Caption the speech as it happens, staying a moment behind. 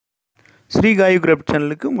Sri காயு craft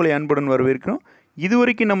சேனலுக்கு உங்களை அன்புடன் வரவேற்கிறோம்.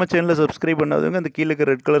 இதுவரைக்கும் நம்ம சேனலை சப்ஸ்கிரைப் பண்ணாதவங்க அந்த கீழே இருக்க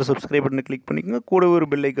ரெட் கலர் சப்ஸ்கிரைப் பட்டனை கிளிக் பண்ணிக்கோங்க. கூட ஒரு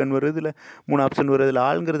பெல் ஐக்கான் வருது, இதில் 3 ஆப்ஷன் வருது, அதில்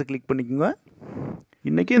ஆளுங்கிறது கிளிக் பண்ணிக்கோங்க.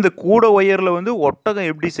 இன்றைக்கி இந்த கூட ஒயரில் வந்து ஒட்டகம்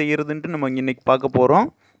எப்படி செய்கிறதுன்ட்டு நம்ம இன்றைக்கி பார்க்க போகிறோம்.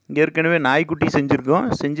 ஏற்கனவே நாய்க்குட்டி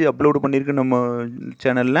செஞ்சு அப்லோடு பண்ணியிருக்கோம் நம்ம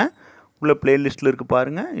சேனலில். உள்ள ப்ளேலிஸ்ட்டில் இருக்குது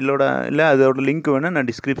பாருங்கள். இல்லை அதோட லிங்க் வேணால்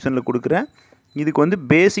நான் டிஸ்கிரிப்ஷனில் கொடுக்குறேன். இதுக்கு வந்து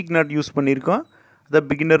பேசிக் நாட் யூஸ் பண்ணியிருக்கோம். அதான்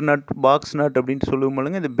பிகினர் நட், பாக்ஸ் நட் அப்படின்ட்டு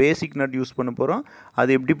சொல்லுவோம்லங்க. இந்த பேசிக் நட் யூஸ் பண்ண போகிறோம். அது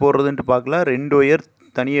எப்படி போடுறதுன்ட்டு பார்க்கலாம். 2 ஒயர்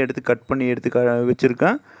தனியாக எடுத்து கட் பண்ணி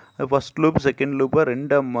வச்சுருக்கேன். அது first loop, second லூப்பாக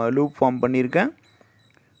 2 loop form பண்ணியிருக்கேன்.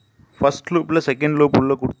 ஃபஸ்ட் லூப்பில் செகண்ட் லூப்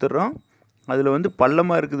உள்ளே கொடுத்துட்றோம். அதில் வந்து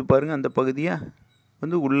பள்ளமாக இருக்குது பாருங்கள், அந்த பகுதியை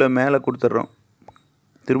வந்து உள்ளே மேலே கொடுத்துட்றோம்.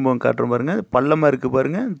 திரும்பவும் காட்டுறோம் பாருங்கள், பள்ளமாக இருக்குது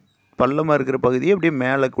பாருங்கள். பள்ளமாக இருக்கிற பகுதியை அப்படியே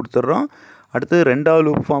மேலே கொடுத்துட்றோம். அடுத்தது 2வது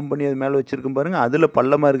லூப் ஃபார்ம் பண்ணி அது மேலே வச்சுருக்கோம் பாருங்கள். அதில்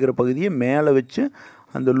பள்ளமாக இருக்கிற பகுதியை மேலே வச்சு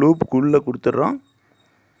அந்த லூப்புக்குள்ளே கொடுத்துட்றோம்.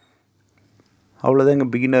 அவ்வளோதான்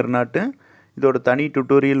எங்கள் பிகினர் நாட்டு. இதோட தனி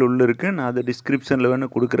டுட்டோரியல் உள்ளே இருக்குது. நான் அதை டிஸ்கிரிப்ஷனில்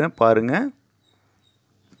வேணால் கொடுக்குறேன், பாருங்கள்.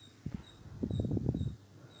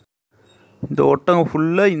 இந்த ஒட்டகம்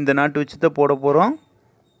ஃபுல்லாக இந்த நாட்டு வச்சு தான் போட போகிறோம்.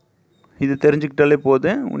 இது தெரிஞ்சுக்கிட்டாலே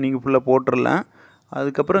போதும், நீங்கள் ஃபுல்லாக போட்டுடலாம்.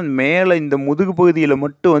 அதுக்கப்புறம் மேலே இந்த முதுகு பகுதியில்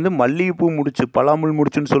மட்டும் வந்து மல்லிகைப்பூ முடிச்சு, பலாமுள்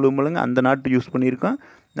முடிச்சுன்னு சொல்லுவோம்லங்க, அந்த நாட்டு யூஸ் பண்ணியிருக்கோம்.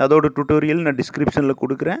 அதோட டுட்டோரியல் நான் டிஸ்கிரிப்ஷனில்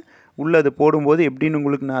கொடுக்குறேன். உள்ளே அதை போடும்போது எப்படின்னு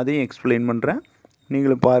உங்களுக்கு நான் அதையும் எக்ஸ்பிளைன் பண்ணுறேன்.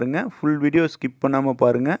 நீங்களும் பாருங்கள், ஃபுல் வீடியோ ஸ்கிப் பண்ணாமல்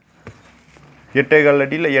பாருங்கள். 8.25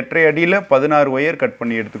 அடியில் 8.5 அடியில் 16 ஒயர் கட்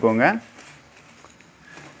பண்ணி எடுத்துக்கோங்க.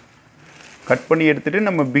 கட் பண்ணி எடுத்துகிட்டு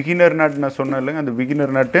நம்ம பிகினர் நாட்டு நான் சொன்னேன் இல்லைங்க, அந்த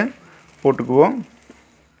பிகினர் நாட்டு போட்டுக்குவோம்.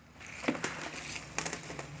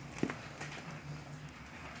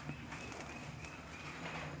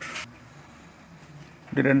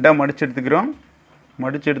 இப்படி 2ஆக மடித்து எடுத்துக்கிறோம்.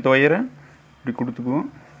 மடித்து எடுத்த ஒயரை இப்படி கொடுத்துக்குவோம்.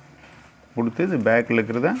 கொடுத்து இது பேக்கில்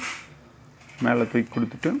இருக்கிறத மேலே தூக்கி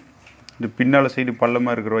கொடுத்துட்டு, இது பின்னால் சைடு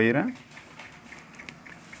பள்ளமாக இருக்கிற ஒயரை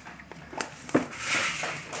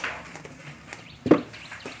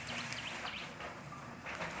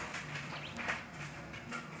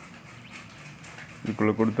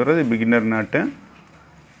இதுக்குள்ளே கொடுத்துறது பிகினர் நாட்டு.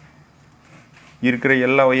 இருக்கிற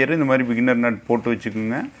எல்லா ஒயரும் இந்த மாதிரி பிகினர் நாட் போட்டு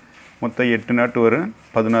வச்சுக்கோங்க. மொத்தம் 8 நாட்டு வரும்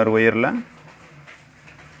 16 ஒயரில்.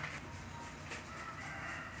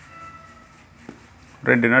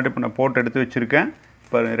 ரெண்டு நாட்டு இப்போ நான் போட்டு எடுத்து வச்சுருக்கேன்.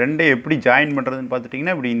 இப்போ ரெண்டையும் எப்படி ஜாயின் பண்ணுறதுன்னு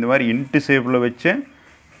பார்த்துட்டிங்கன்னா, இப்படி இந்த மாதிரி இன்ட்டு ஷேப்பில் வச்சு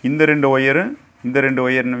இந்த 2 ஒயரு இந்த 2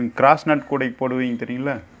 ஒயர் நீங்கள் கிராஸ் நாட் கூட போடுவீங்க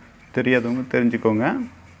தெரியுங்களா, தெரியாதவங்க தெரிஞ்சுக்கோங்க.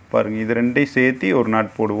 பாருங்கள், இது ரெண்டையும் சேர்த்து ஒரு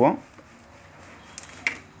நாட் போடுவோம்.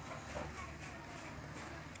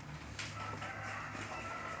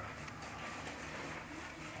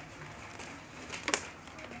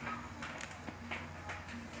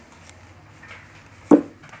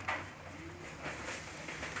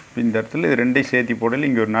 இந்த இடத்துல இது 2ஐயும் சேர்த்தி போடல,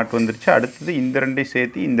 இங்கே ஒரு நாட் வந்துருச்சு. அடுத்தது இந்த 2ஐயும்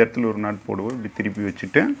சேர்த்து இந்த இடத்துல ஒரு நாட் போடுவோம். இப்படி திருப்பி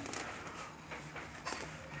வச்சுட்டு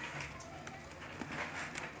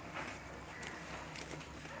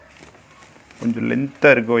கொஞ்சம்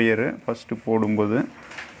லென்த்தாக இருக்க ஒயரு ஃபஸ்ட்டு போடும்போது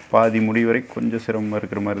பாதி முடி வரை கொஞ்சம் சிரமமாக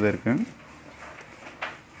இருக்கிற மாதிரி தான் இருக்குது.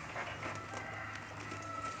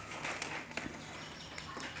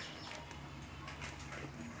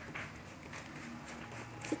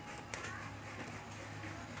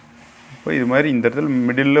 இப்போ இது மாதிரி இந்த இடத்துல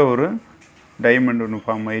மிடில் ஒரு டைமண்ட் ஒன்று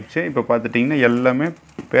ஃபார்ம் ஆயிடுச்சு. இப்போ பார்த்துட்டிங்கன்னா எல்லாமே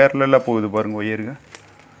பேரலாக போகுது பாருங்கள் ஒயருங்க.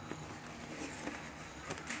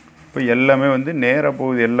 இப்போ எல்லாமே வந்து நேராக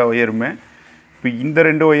போகுது எல்லா ஒயருமே. இப்போ இந்த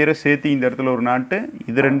 2 ஒயரை சேர்த்து இந்த இடத்துல ஒரு நாட்டு,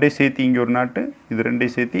 இது 2ஐயும் சேர்த்து இங்கே ஒரு நாட்டு, இது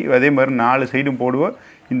 2ஐயும் சேர்த்து அதே மாதிரி 4 சைடும் போடுவோம்.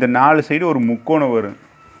 இந்த 4 சைடு ஒரு முக்கோணம் வரும்.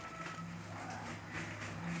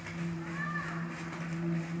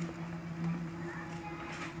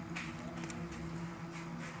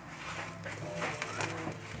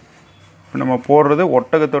 இப்போ நம்ம போடுறது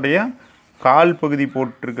ஒட்டகத்துடைய கால் பகுதி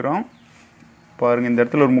போட்டுருக்குறோம் பாருங்கள். இந்த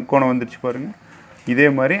இடத்துல ஒரு முக்கோணம் வந்துருச்சு பாருங்கள். இதே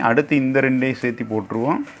மாதிரி அடுத்து இந்த 2ஐயும் சேர்த்து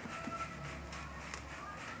போட்டுருவோம்.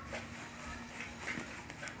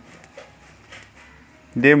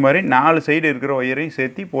 இதே மாதிரி 4 சைடு இருக்கிற ஒயரையும்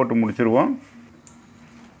சேர்த்து போட்டு முடிச்சிருவோம்.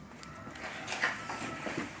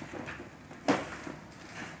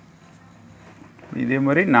 இதே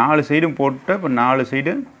மாதிரி 4 சைடும் போட்டு இப்போ 4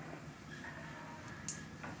 சைடு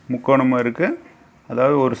முக்கோணமாக இருக்குது.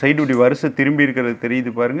 அதாவது ஒரு சைடு இப்படி வரிசை திரும்பி இருக்கிறது தெரியுது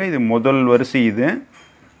பாருங்கள். இது முதல் வரிசை. இது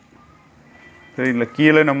சரிங்களா.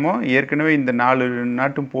 கீழே நம்ம ஏற்கனவே இந்த 4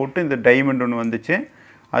 நாட்டும் போட்டு இந்த டைமண்ட் ஒன்று வந்துச்சு.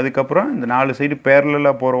 அதுக்கப்புறம் இந்த 4 சைடு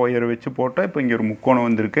பேரலாக போகிற ஒயரை வச்சு போட்டால் இப்போ இங்கே ஒரு முக்கோணம்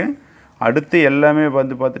வந்திருக்கு. அடுத்து எல்லாமே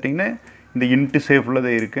வந்து பார்த்துட்டிங்கன்னா இந்த இன்ட்டு ஷேப்பில்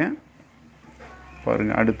தான் இருக்குது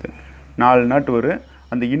பாருங்கள். அடுத்து 4 நாட்டு வரும்.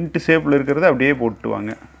 அந்த இன்ட்டு ஷேப்பில் இருக்கிறத அப்படியே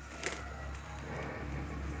போட்டுவாங்க.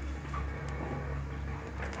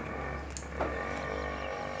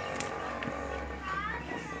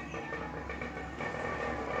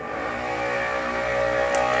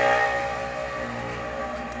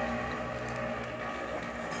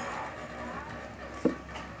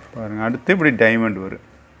 பாருங்கள். அடுத்து இப்படி டைமண்ட் வரும்.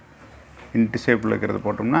 இன்ட்டு ஷேப்பில் இருக்கிறத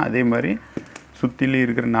போட்டோம்னா அதே மாதிரி சுற்றிலும்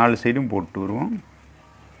இருக்கிற 4 சைடும் போட்டு வருவோம்.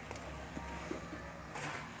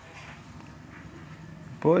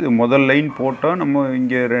 இப்போது இது முதல் லைன் போட்டோம். நம்ம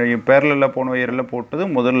இங்கே பேரலில் போன ஒயரெல்லாம் போட்டது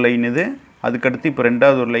முதல் லைன் இது. அதுக்கடுத்து இப்போ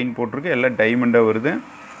ரெண்டாவது ஒரு லைன் போட்டிருக்கு, எல்லாம் டைமண்டாக வருது.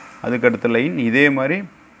 அதுக்கடுத்த லைன் இதே மாதிரி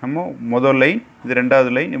நம்ம முதல் லைன், இது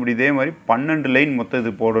ரெண்டாவது லைன், இப்படி இதே மாதிரி 12 லைன் மொத்தம்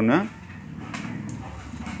இது போடணும்.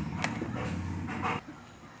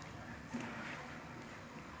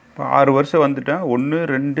 இப்போ 6 வருஷம் வந்துட்டேன். 1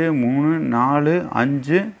 2 3 4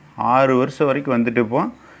 5 6 வருஷம் வரைக்கும் வந்துட்டு இப்போ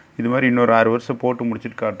இது மாதிரி இன்னொரு 6 வருஷம் போட்டு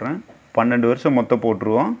முடிச்சுட்டு காட்டுறேன். 12 வருஷம் மொத்தம்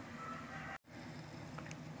போட்டுருவோம்.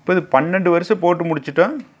 இப்போ இது 12 வருஷம் போட்டு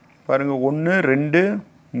முடிச்சிட்டோம். பாருங்கள், 1 2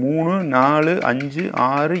 3 4 5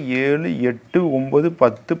 6 7 8 9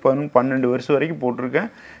 10 11 12 வருஷம் வரைக்கும் போட்டிருக்கேன்.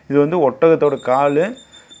 இது வந்து ஒட்டகத்தோட கால்.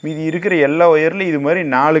 மீதி இருக்கிற எல்லா ஒயர்லையும் இது மாதிரி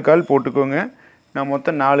 4 கால் போட்டுக்கோங்க. நான்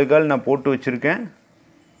மொத்தம் 4 கால் நான் போட்டு வச்சுருக்கேன்.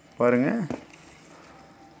 பாருங்கள்,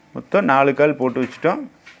 மொத்தம் 4 கால் போட்டு வச்சுட்டோம்.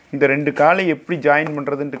 இந்த 2 காலை எப்படி ஜாயின்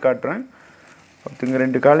பண்ணுறதுன்ட்டு காட்டுறேன். பார்த்துங்க,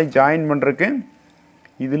 2 காலை ஜாயின் பண்ணுறதுக்கு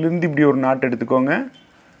இதிலிருந்து இப்படி ஒரு நாட்டு எடுத்துக்கோங்க.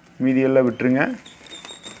 மீதியெல்லாம் விட்டுருங்க.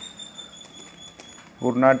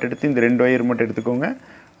 ஒரு நாட்டு எடுத்து இந்த 2 ஒயர் மட்டும் எடுத்துக்கோங்க.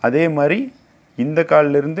 அதே மாதிரி இந்த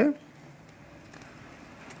காலிலிருந்து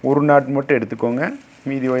ஒரு நாட்டு மட்டும் எடுத்துக்கோங்க.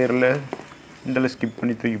 மீதி ஒயரில் இதில் ஸ்கிப்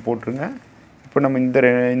பண்ணி தூக்கி போட்டுருங்க. இப்போ நம்ம இந்த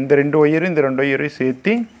 2 ஒயரும் இந்த 2 ஒயரையும்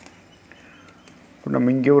சேர்த்து இப்போ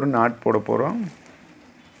நம்ம இங்கே ஒரு நாட் போட போகிறோம்.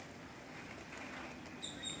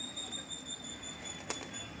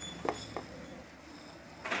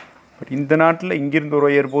 இந்த நாட்டில் இங்கேருந்து ஒரு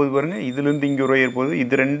ஒயர் போகுது பாருங்கள், இதுலேருந்து இங்கே ஒரு ஒயர் போகுது.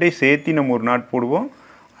 இது ரெண்டையும் சேர்த்து நம்ம ஒரு நாட் போடுவோம்.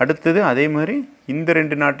 அடுத்தது அதே மாதிரி இந்த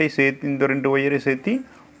 2 நாட்டையும் சேர்த்து, இந்த 2 ஒயரையும் சேர்த்து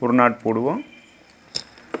ஒரு நாட் போடுவோம்.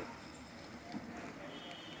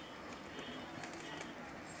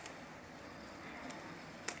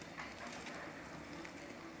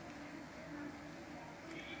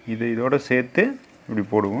 இதோட சேர்த்து இப்படி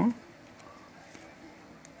போடுவோம்.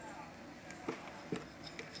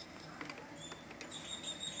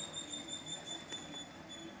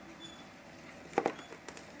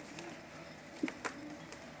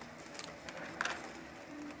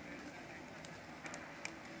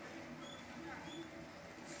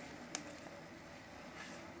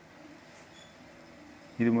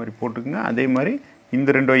 இது மாதிரி போட்டுக்குங்க. அதே மாதிரி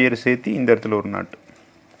இந்த 2 ஒயரை சேர்த்து இந்த இடத்துல ஒரு நாட்டு.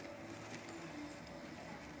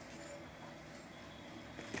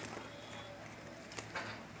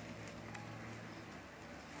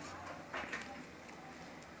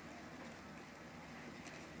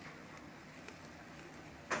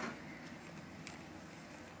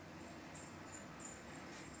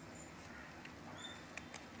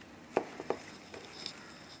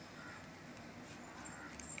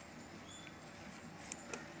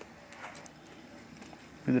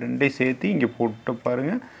 இது ரெண்டையும் சேர்த்து இங்கே போட்டு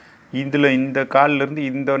பாருங்கள். இதில் இந்த காலிலேருந்து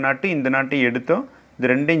இந்த நாட்டை எடுத்தோம். இது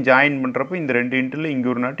ரெண்டையும் ஜாயின் பண்ணுறப்போ இந்த 2 இன்ட்டில் இங்கே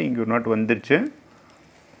ஒரு நாட்டு வந்துருச்சு.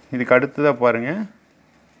 இதுக்கு அடுத்ததாக பாருங்கள்,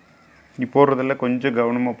 நீ போடுறதெல்லாம் கொஞ்சம்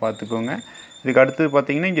கவனமாக பார்த்துக்கோங்க. இதுக்கு அடுத்தது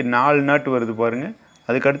பார்த்திங்கன்னா இங்கே 4 நாட்டு வருது பாருங்கள்.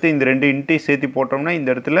 அதுக்கடுத்து இந்த 2 இன்ட்டையும் சேர்த்து போட்டோம்னா இந்த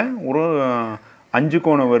இடத்துல ஒரு 5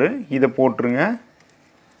 கோணம் வரும். இதை போட்டுருங்க.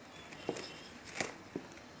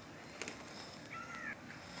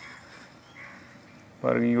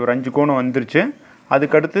 பாருங்கள், இங்கே ஒரு 5 கோணம் வந்துருச்சு.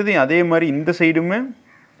 அதுக்கடுத்தது அதே மாதிரி இந்த சைடுமே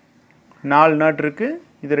 4 நாட்டு இருக்குது.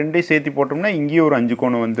 இது ரெண்டையும் சேர்த்து போட்டோம்னா இங்கேயும் ஒரு 5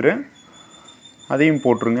 கோணம் வந்துடும். அதையும்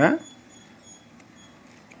போட்டுருங்க.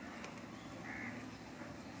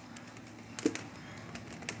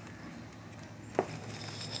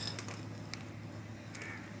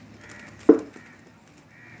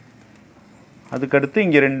 அதுக்கடுத்து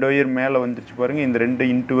இங்கே 2 ஒயர் மேலே வந்துருச்சு பாருங்கள். இந்த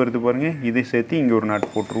 2 இன்ட்டு வருது பாருங்கள். இதை சேர்த்து இங்கே ஒரு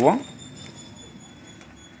நாட்டு போட்டுருவோம்.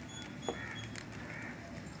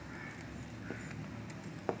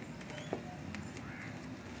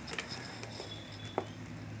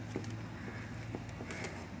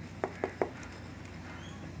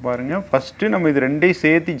 பாருங்கள், ஃபஸ்ட்டு நம்ம இது 2ஐயும்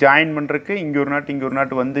சேர்த்து ஜாயின் பண்ணுறதுக்கு இங்கே ஒரு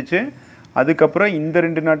நாட்டு வந்துச்சு. அதுக்கப்புறம் இந்த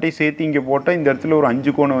 2 நாட்டையும் சேர்த்து இங்கே போட்டால் இந்த இடத்துல ஒரு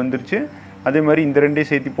 5 கோணம் வந்துருச்சு. அதே மாதிரி இந்த 2ஐயும்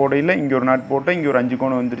சேர்த்து போடையில் இங்கே ஒரு நாட்டு போட்டால் இங்கே ஒரு 5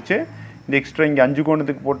 கோணம் வந்துருச்சு. இந்த எக்ஸ்ட்ரா இங்கே 5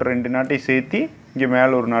 கோணத்துக்கு போட்ட 2 நாட்டையும் சேர்த்து இங்கே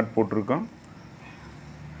மேலே ஒரு நாட்டு போட்டிருக்கோம்.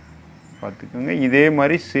 பார்த்துக்கோங்க. இதே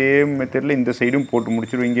மாதிரி சேம் மெத்தடில் இந்த சைடும் போட்டு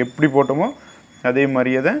முடிச்சிடுவோம். இங்கே எப்படி போட்டோமோ அதே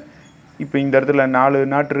மாதிரியே தான். இப்போ இந்த இடத்துல 4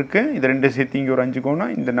 நாட்டு இருக்குது. இது 2 சேர்த்து இங்கே ஒரு 5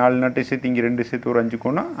 கோணம், இந்த 4 நாட்டை சேர்த்து இங்கே 2 சேர்த்து ஒரு 5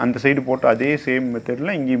 கோணம். அந்த சைடு போட்டு அதே சேம்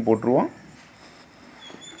மெத்தடில் இங்கேயும் போட்டுருவோம்.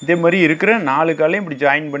 இதே மாதிரி இருக்கிற 4 காலையும் இப்படி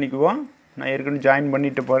ஜாயின் பண்ணிக்குவோம். நான் ஏற்கனவே ஜாயின்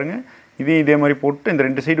பண்ணிட்டு பாருங்கள். இதே மாதிரி போட்டு இந்த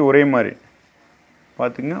 2 சைடு ஒரே மாதிரி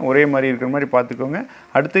பார்த்துங்க, ஒரே மாதிரி இருக்கிற மாதிரி பார்த்துக்கோங்க.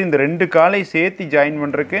 அடுத்து இந்த 2 காலை சேர்த்து ஜாயின்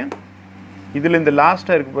பண்ணுறதுக்கு இதில் இந்த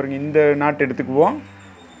லாஸ்ட்டாக இருக்குது பாருங்கள், இந்த நாட்டு எடுத்துக்குவோம்.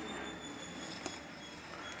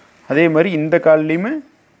 அதே மாதிரி இந்த கால்லையுமே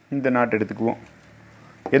இந்த நாட்டு எடுத்துக்குவோம்.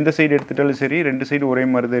 எந்த சைடு எடுத்துட்டாலும் சரி, ரெண்டு சைடு ஒரே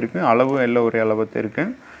மாதிரி தான் இருக்குது, அளவு எல்லாம் ஒரே அளவாக தான்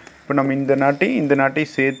இருக்குது. இப்போ நம்ம இந்த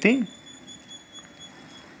நாட்டையும் சேர்த்து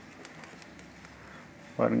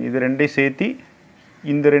பாருங்கள், இது ரெண்டையும் சேர்த்து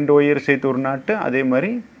இந்த 2 ஒயர் சேர்த்து ஒரு நாட்டு, அதே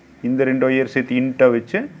மாதிரி இந்த 2 ஒயர் சேர்த்து இன்ட்டாக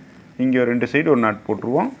வச்சு இங்கே 2 சைடு ஒரு நாட்டு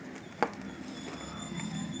போட்டுருவோம்.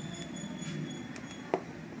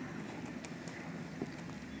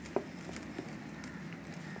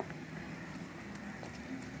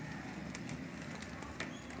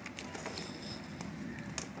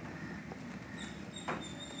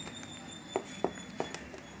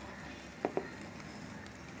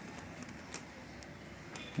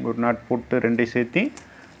 ஒரு நாட் போட்டு 2 சேர்த்து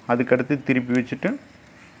அதுக்கடுத்து திருப்பி வச்சுட்டு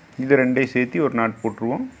இது 2 சேர்த்து ஒரு நாட்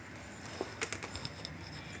போட்டுருவோம்.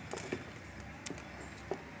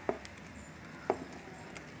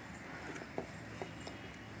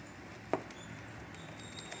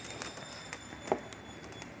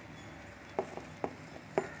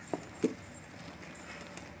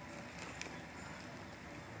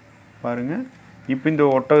 பாருங்கள், இப்போ இந்த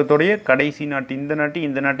ஒட்டகத்தோடைய கடைசி நாட்டு இந்த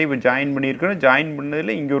நாட்டை இப்போ ஜாயின் பண்ணியிருக்கோம். ஜாயின்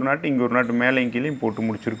பண்ணதில் இங்கே ஒரு நாட்டு மேலே கீழே போட்டு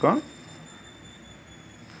முடிச்சிருக்கோம்.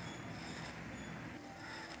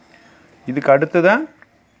 இதுக்கு அடுத்ததான்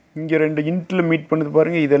இங்கே 2 இன்ட்டில் மீட் பண்ணுது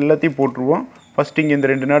பாருங்கள், இது எல்லாத்தையும் போட்டுருவோம். ஃபஸ்ட்டு இங்கே இந்த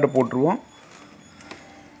 2 நாட்டை போட்டுருவோம்.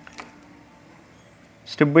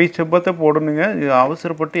 ஸ்டெப் பை ஸ்டெப்பாக தான் போடணுங்க, இது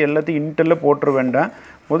அவசரப்பட்டு எல்லாத்தையும் இன்ட்டெல்லாம் போட்டுற வேண்டாம்.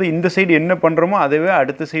 முதல் இந்த சைடு என்ன பண்ணுறோமோ அதவே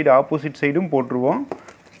அடுத்த சைடு ஆப்போசிட் சைடும் போட்டுருவோம்.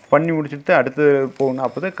 பண்ணி முடிச்சுட்டு அடுத்து போகணும்.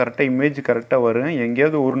 அப்போ தான் கரெக்டாக இமேஜ் கரெக்டாக வரும்.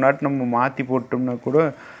 எங்கேயாவது ஒரு நாட்டு நம்ம மாற்றி போட்டோம்னா கூட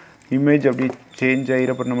இமேஜ் அப்படியே சேஞ்ச்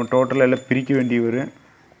ஆகிடும். அப்புறம் நம்ம டோட்டலாக எல்லாம் பிரிக்க வேண்டி வரும்.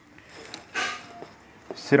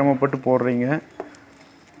 சிரமப்பட்டு போடுறீங்க,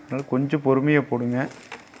 அதனால் கொஞ்சம் பொறுமையாக போடுங்க.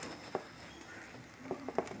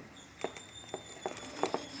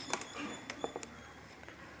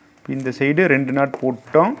 இந்த சைடு 2 நாட்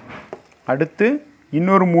போட்டோம். அடுத்து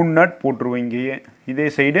இன்னொரு 3 நாட் போட்டுருவோம். இங்கேயே இதே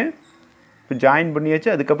சைடு இப்போ ஜாயின் பண்ணியாச்சு.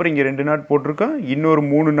 அதுக்கப்புறம் இங்கே 2 நாட் போட்டிருக்கோம். இன்னொரு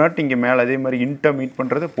 3 நாட் இங்கே மேலே அதே மாதிரி இன்ட்டாக மீட்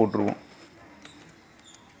பண்ணுறதை போட்டுருவோம்.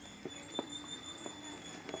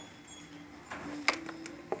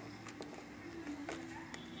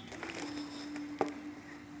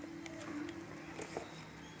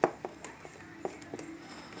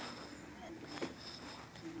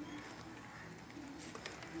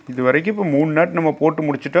 இது வரைக்கும் இப்போ 3 நாட் நம்ம போட்டு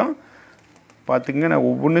முடிச்சிட்டோம். பார்த்துங்க, நான்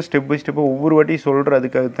ஒவ்வொன்றும் ஸ்டெப் பை ஸ்டெப்பாக ஒவ்வொரு வாட்டியும் சொல்கிறேன்.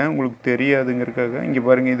 அதுக்காகத்தான், உங்களுக்கு தெரியாதுங்கிறதுக்காக. இங்கே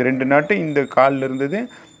பாருங்கள், இது 2 நாட்டு இந்த காலில் இருந்தது,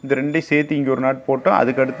 இந்த 2ஐயும் சேர்த்து இங்கே ஒரு நாட் போட்டோம்.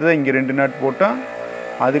 அதுக்கு அடுத்து தான் இங்கே 2 நாட் போட்டோம்.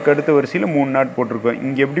 அதுக்கு அடுத்த வரிசையில் 3 நாட் போட்டிருக்கோம்.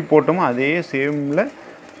 இங்கே எப்படி போட்டோமோ அதே சேமில்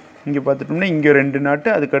இங்கே பார்த்துட்டோம்னா இங்கே 2 நாட்டு,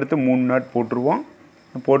 அதுக்கு அடுத்து 3 நாட் போட்டுருவோம்.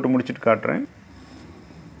 போட்டு முடிச்சுட்டு காட்டுறேன்.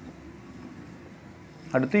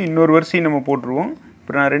 அடுத்து இன்னொரு வரிசையும் நம்ம போட்டுருவோம்.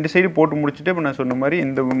 இப்போ நான் 2 சைடு போட்டு முடிச்சுட்டு இப்போ நான் சொன்ன மாதிரி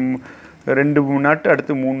இந்த 2 நாட்டு,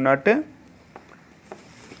 அடுத்து 3 நாட்டு,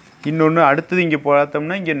 இன்னொன்று அடுத்தது இங்கே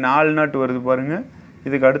பார்த்தோம்னா இங்கே 4 நாட்டு வருது பாருங்கள்.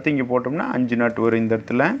 இதுக்கு அடுத்து இங்கே போட்டோம்னா 5 நாட்டு வரும். இந்த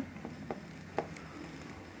இடத்துல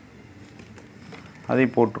அதை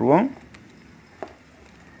போட்டுருவோம்.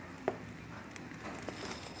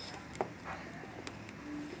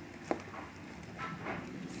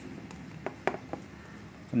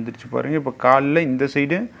 வந்துருச்சு பாருங்கள். இப்போ காலில் இந்த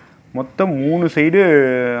சைடு மொத்தம் 3 சைடு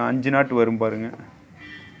 5 நாட்டு வரும் பாருங்கள்.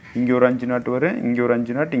 இங்கே ஒரு 5 நாட்டு வரும், இங்கே ஒரு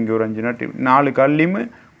 5 நாட்டு, இங்கே ஒரு 5 நாட்டு. 4 கால்லையுமே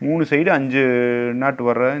 3 சைடு 5 நாட்டு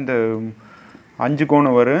வர்ற இந்த 5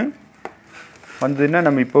 கோணம் வரும். வந்ததுன்னா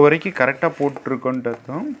நம்ம இப்போ வரைக்கும் கரெக்டாக போட்டுருக்கோன்ட்டு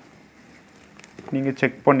அர்த்தம். நீங்கள்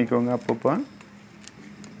செக் பண்ணிக்கோங்க அப்பப்போ.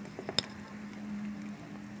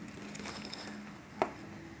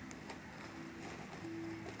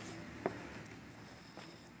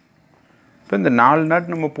 இப்போ இந்த 4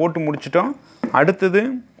 நாட்டு நம்ம போட்டு முடிச்சிட்டோம். அடுத்தது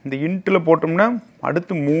இந்த இன்ட்டில் போட்டோம்னா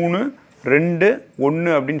அடுத்து 3, 2, 1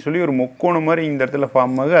 அப்படின்னு சொல்லி ஒரு முக்கோணம் மாதிரி இந்த இடத்துல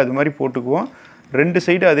ஃபார்ம் ஆகும். அது மாதிரி போட்டுக்குவோம். 2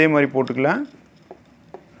 சைடு அதே மாதிரி போட்டுக்கலாம்.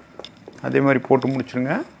 அதே மாதிரி போட்டு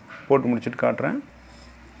முடிச்சுருங்க. போட்டு முடிச்சுட்டு காட்டுறேன்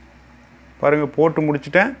பாருங்கள். போட்டு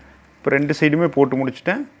முடிச்சுட்டேன். இப்போ 2 சைடுமே போட்டு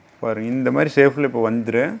முடிச்சுட்டேன் பாருங்கள். இந்த மாதிரி சேஃபில் இப்போ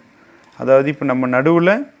வந்துடும். அதாவது இப்போ நம்ம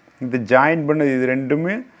நடுவில் இந்த ஜாயின் பண்ணது இது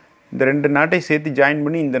ரெண்டுமே இந்த 2 நாட்டையும் சேர்த்து ஜாயின்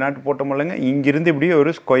பண்ணி இந்த நாட்டு போட்டோமில்லங்க, இங்கேருந்து இப்படியே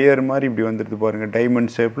ஒரு ஸ்கொயர் மாதிரி இப்படி வந்துடுது பாருங்கள்.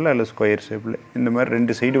 டைமண்ட் ஷேப்பில் அல்ல ஸ்கொயர் ஷேப்பில் இந்த மாதிரி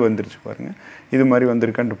 2 சைடு வந்துருச்சு பாருங்கள். இது மாதிரி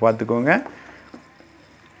வந்திருக்கான்ட்டு பார்த்துக்கோங்க.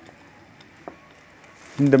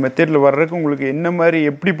 இந்த மெத்தடில் வர்றதுக்கு உங்களுக்கு என்ன மாதிரி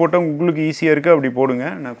எப்படி போட்டால் உங்களுக்கு ஈஸியாக இருக்குது அப்படி போடுங்க.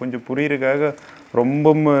 நான் கொஞ்சம் புரியுறதுக்காக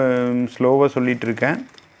ரொம்ப ஸ்லோவாக சொல்லிகிட்டு இருக்கேன்.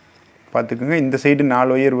 பார்த்துக்கோங்க. இந்த சைடு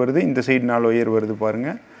 4 ஒயர் வருது, இந்த சைடு 4 ஒயர் வருது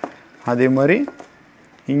பாருங்கள். அதே மாதிரி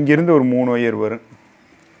இங்கேருந்து ஒரு 3 ஒயர் வரும்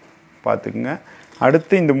பார்த்துக்குங்க.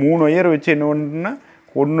 அடுத்து இந்த 3 ஒயரை வச்சு என்ன பண்ணுன்னா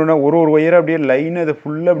ஒன்றுனா ஒரு ஒயரை அப்படியே லைனாக அதை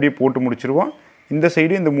ஃபுல்லாக அப்படியே போட்டு முடிச்சிருவோம். இந்த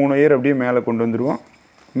சைடு இந்த 3 ஒயர் அப்படியே மேலே கொண்டு வந்துடுவோம்.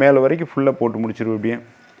 மேலே வரைக்கும் ஃபுல்லாக போட்டு முடிச்சிருவோம். அப்படியே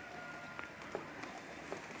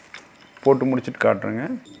போட்டு முடிச்சுட்டு காட்டுறேங்க.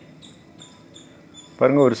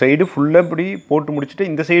 பாருங்கள், ஒரு சைடு ஃபுல்லாக இப்படி போட்டு முடிச்சுட்டு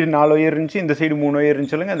இந்த சைடு 4 ஒயர் இருந்துச்சு, இந்த சைடு 3 ஒயர்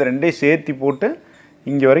இருந்துச்சு சொல்லுங்கள். அந்த ரெண்டையும் சேர்த்து போட்டு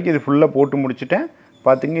இங்கே வரைக்கும் இது ஃபுல்லாக போட்டு முடிச்சுட்டேன்.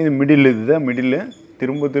 பார்த்திங்க, இது மிடில், இதுதான் மிடில்.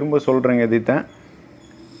 திரும்ப திரும்ப சொல்கிறேங்க, இதுதான்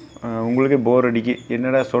உங்களுக்கே போர் அடிக்கி,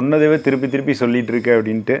 என்னடா சொன்னதவே திருப்பி திருப்பி சொல்லிகிட்டு இருக்க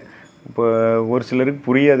அப்படின்ட்டு. இப்போ ஒரு சிலருக்கு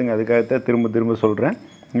புரியாதுங்க, அதுக்காகத்தான் திரும்ப திரும்ப சொல்கிறேன்.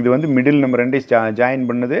 இது வந்து மிடில் நம்ம ரெண்டையும் ஜாயின்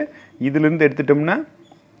பண்ணது. இதிலேருந்து எடுத்துட்டோம்னா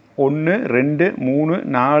 1 2 3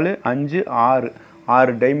 4 5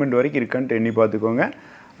 6 டைமண்ட் வரைக்கும் இருக்கான்ட்டு எண்ணி பார்த்துக்கோங்க.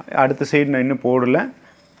 அடுத்த சைடு நான் இன்னும் போடலை.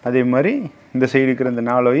 அதே மாதிரி இந்த சைடு இருக்கிற இந்த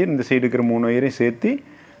 4 ஒயர், இந்த சைடு இருக்கிற 3 ஒயரையும் சேர்த்து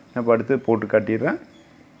நான் இப்போ அடுத்து போட்டு காட்டிடுறேன்.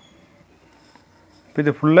 இப்போ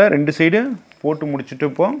இது ஃபுல்லாக 2 சைடு போட்டு முடிச்சுட்டு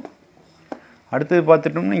இப்போது அடுத்தது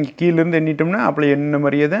பார்த்துட்டோம்னா இங்கே கீழேருந்து எண்ணிட்டோம்னா அப்போ என்ன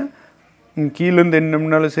மாதிரியே தான் கீழேருந்து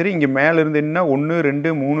எண்ணோம்னாலும் சரி, இங்கே மேலேருந்து எண்ணா 1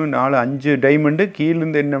 2 3 4 5 டைமண்டு,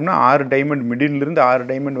 கீழேருந்து எண்ணோம்னா 6 டைமண்ட், மிடில்லேருந்து 6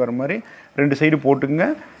 டைமண்ட் வர மாதிரி 2 சைடு போட்டுங்க.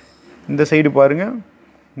 இந்த சைடு பாருங்கள்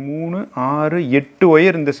 3 6 8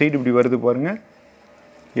 ஒயர் இந்த சைடு இப்படி வருது பாருங்கள்.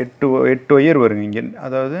 8 ஒயர் வருங்க இங்கே.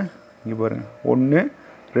 அதாவது இங்கே பாருங்கள் 1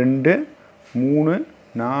 2 3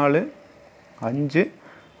 4 5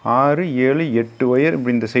 6 7 8 ஒயர்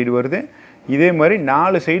இப்படி இந்த சைடு வருது. இதே மாதிரி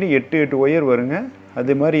 4 சைடு 8 ஒயர் வருங்க.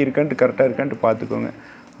 அதே மாதிரி இருக்கான்ட்டு கரெக்டாக இருக்கான்ட்டு பார்த்துக்கோங்க.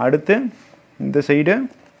 அடுத்து இந்த சைடு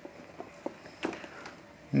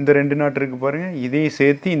இந்த 2 நாட் இருக்குது பாருங்கள். இதையும்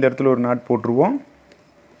சேர்த்து இந்த இடத்துல ஒரு நாட் போட்டுருவோம்.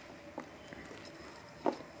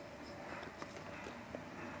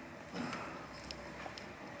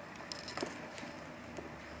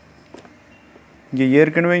 இங்கே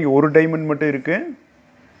ஏற்கனவே இங்கே ஒரு டைமண்ட் மட்டும் இருக்குது.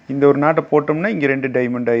 இந்த ஒரு நாட்டை போட்டோம்னா இங்கே 2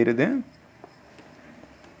 டைமண்ட் ஆயிடுது.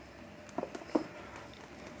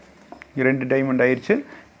 இங்கே 2 டைமண்ட் ஆயிடுச்சு.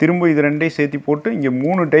 திரும்ப இது ரெண்டையும் சேர்த்து போட்டு இங்கே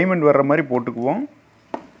 3 டைமண்ட் வர்ற மாதிரி போட்டுக்குவோம்.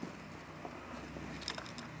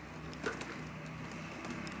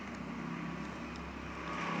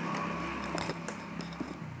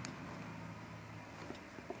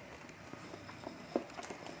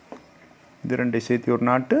 இது ரெண்டையும் சேர்த்து ஒரு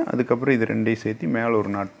நாட்டு, அதுக்கப்புறம் இது ரெண்டையும் சேர்த்து மேலே ஒரு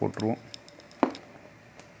நாட் போட்டுருவோம்.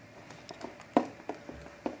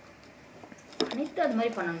 அது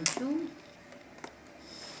மாதிரி பண்ணணும்.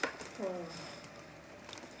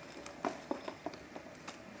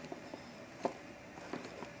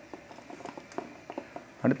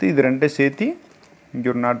 அடுத்து இது ரெண்டையும் சேர்த்து இங்கே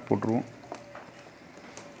ஒரு நாட் போட்டுருவோம்.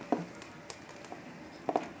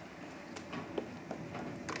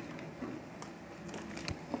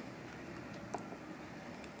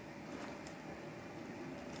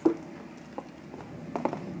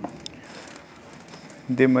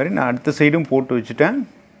 இதே மாதிரி நான் அடுத்த சைடும் போட்டு வச்சுட்டேன்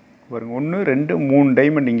பாருங்கள். 1 2 3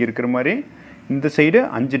 டைமண்ட் இங்கே இருக்கிற மாதிரி, இந்த சைடு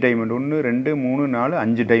 5 டைமண்ட், 1 2 3 4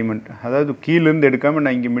 5 டைமண்ட். அதாவது கீழேருந்து எடுக்காமல்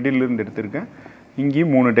நான் இங்கே மிடில்லேருந்து எடுத்திருக்கேன்.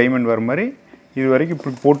 இங்கேயும் 3 டைமண்ட் வர மாதிரி இது வரைக்கும்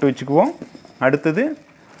இப்படி போட்டு வச்சுக்குவோம். அடுத்தது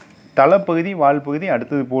தலைப்பகுதி வால் பகுதி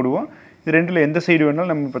அடுத்தது போடுவோம். இது ரெண்டில் எந்த சைடு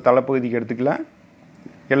வேணாலும் நம்ம இப்போ தலைப்பகுதிக்கு எடுத்துக்கலாம்.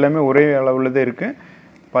 எல்லாமே ஒரே அளவில் தான் இருக்குது.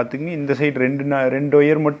 பார்த்துங்க, இந்த சைடு 2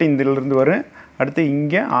 ஒயர் மட்டும் இதிலிருந்து வரும். அடுத்து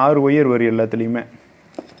இங்கே 6 ஒயர் வரும். எல்லாத்துலேயுமே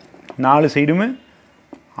 4 சைடுமே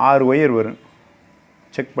 6 ஒயர் வரும்.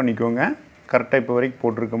 செக் பண்ணிக்கோங்க கரெக்டாக இப்போ வரைக்கும்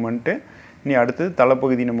போட்டிருக்கோமான்ட்டு. இனி அடுத்தது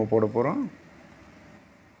தலைப்பகுதி நம்ம போட போகிறோம்.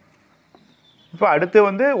 இப்போ அடுத்து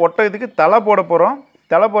வந்து ஒட்டகத்துக்கு தலை போட போகிறோம்.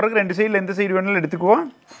 தலை போடுறதுக்கு 2 சைடில் எந்த சைடு வேணாலும் எடுத்துக்குவோம்.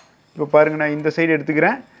 இப்போ பாருங்கள், நான் இந்த சைடு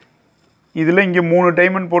எடுத்துக்கிறேன். இதில் இங்கே 3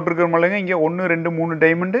 டைமண்ட் போட்டிருக்கிறோமில்லங்க. இங்கே 1 2 3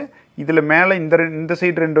 டைமண்டு. இதில் மேலே இந்த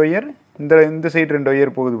சைடு 2 ஒயர், இந்த சைடு 2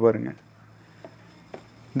 ஒயர் போகுது பாருங்கள்.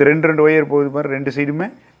 இந்த 2 ஒயர் போகுது பாருங்கள். 2 சைடுமே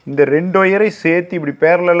இந்த 2 ஒயரை சேர்த்து இப்படி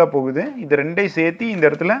பேரலாக போகுது. இது ரெண்டையும் சேர்த்து இந்த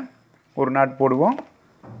இடத்துல ஒரு நாட் போடுவோம்.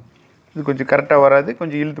 இது கொஞ்சம் கரெக்டாக வராது,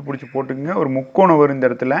 கொஞ்சம் இழுத்து பிடிச்சி போட்டுக்குங்க. ஒரு முக்கோணம் வரும் இந்த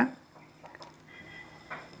இடத்துல.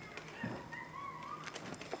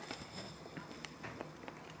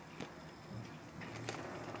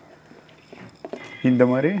 இந்த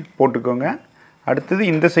மாதிரி போட்டுக்கோங்க. அடுத்தது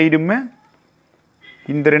இந்த சைடுமே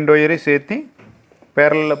இந்த 2 ஒயரை சேர்த்து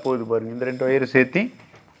பேரலாக போகுது பாருங்கள். இந்த 2 ஒயரை சேர்த்து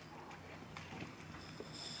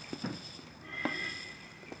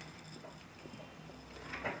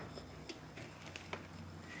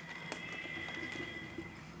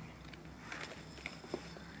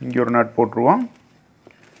இங்கே ஒரு நாட் போட்டுருவோம்.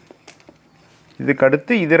 இதுக்கு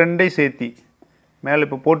அடுத்து இது ரெண்டையும் சேர்த்தி மேலே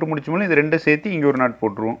இப்போ போட்டு முடிச்சோம்னா இது ரெண்டையும் சேர்த்து இங்கே ஒரு நாட்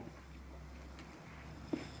போட்டுருவோம்.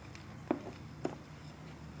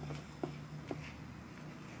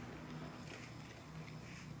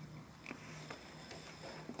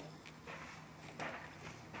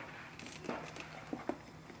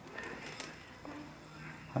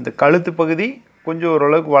 அந்த கழுத்து பகுதி கொஞ்சம்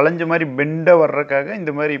ஓரளவுக்கு வளைஞ்ச மாதிரி பெண்டாக வர்றதுக்காக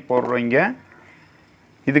இந்த மாதிரி போடுறோம் இங்கே.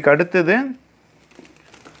 இதுக்கு அடுத்தது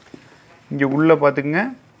இங்கே உள்ளே பார்த்துக்குங்க,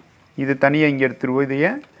 இது தனியாக இங்கே எடுத்துருவோம்.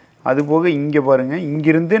 இதையே அதுபோக இங்கே பாருங்கள்,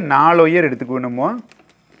 இங்கிருந்து 4 ஒயர் எடுத்துக்குவோம் நம்ம.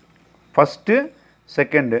 ஃபஸ்ட்டு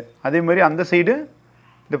செகண்டு, அதே மாதிரி அந்த சைடு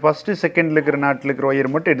இந்த ஃபஸ்ட்டு செகண்டில் இருக்கிற நாட்டில் இருக்கிற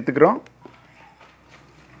ஒயர் மட்டும் எடுத்துக்கிறோம்.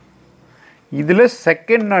 இதில்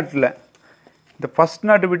செகண்ட் நாட்டில் இந்த ஃபஸ்ட்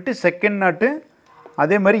நாட்டு விட்டு செகண்ட் நாட்டு,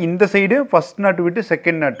 அதே மாதிரி இந்த சைடு ஃபஸ்ட் நாட்டு விட்டு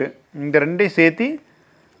செகண்ட் நாட்டு, இந்த ரெண்டையும் சேர்த்து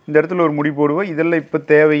இந்த இடத்துல ஒரு முடி போடுவோம். இதெல்லாம் இப்போ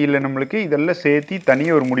தேவையில்லை நம்மளுக்கு, இதெல்லாம் சேர்த்து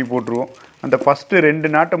தனியாக ஒரு முடி போட்டுருவோம். அந்த ஃபஸ்ட்டு 2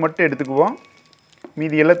 நாட்டை மட்டும் எடுத்துக்குவோம்,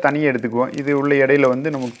 மீதியெல்லாம் தனியாக எடுத்துக்குவோம். இது உள்ள இடையில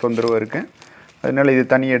வந்து நமக்கு தொந்தரவாக இருக்குது, அதனால் இது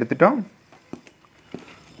தனியாக எடுத்துட்டோம்.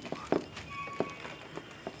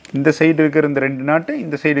 இந்த சைடு இருக்கிற இந்த 2 நாட்டு,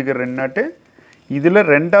 இந்த சைடு இருக்கிற 2 நாட்டு, இதில்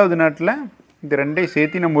 2வது நாட்டில் இந்த ரெண்டையும்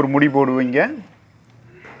சேர்த்து நம்ம ஒரு முடி போடுவோங்க.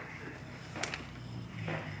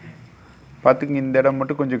 பார்த்துக்குங்க, இந்த இடம்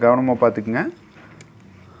மட்டும் கொஞ்சம் கவனமாக பார்த்துக்குங்க.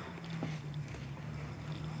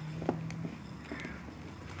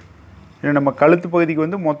 ஏன்னா நம்ம கழுத்து பகுதிக்கு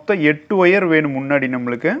வந்து மொத்தம் 8 ஒயர் வேணும் முன்னாடி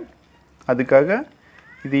நம்மளுக்கு, அதுக்காக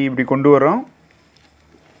இது இப்படி கொண்டு வரோம்.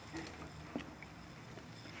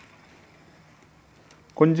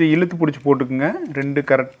 கொஞ்சம் இழுத்து பிடிச்சி போட்டுக்குங்க, 2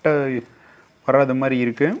 கரெக்டாக வராத மாதிரி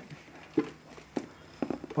இருக்குது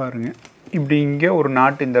பாருங்கள். இப்படி இங்கே ஒரு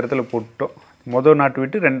நாட்டு இந்த இடத்துல போட்டோம், மொதல் நாட்டு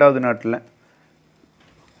விட்டு 2வது நாட்டில்.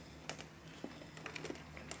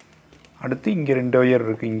 அடுத்து இங்கே 2 ஒயர்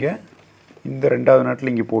இருக்குது, இங்கே இந்த 2வது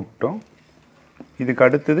நாட்டில் இங்கே போட்டோம். இதுக்கு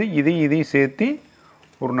அடுத்தது இதையும் சேர்த்து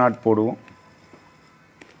ஒரு நாட் போடுவோம்.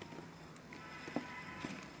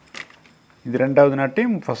 இது 2வது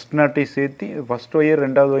நாட்டையும் ஃபஸ்ட் நாட்டையும் சேர்த்து, ஃபஸ்ட் ஒயர்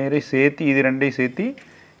 2வது ஒயரையும் சேர்த்து, இது ரெண்டையும் சேர்த்து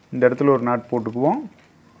இந்த இடத்துல ஒரு நாட் போட்டுக்குவோம்.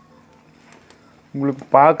 உங்களுக்கு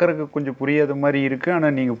பார்க்குறதுக்கு கொஞ்சம் புரியாத மாதிரி இருக்குது,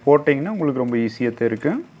 ஆனால் நீங்கள் போட்டிங்கன்னா உங்களுக்கு ரொம்ப ஈஸியாக தான்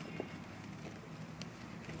இருக்குது.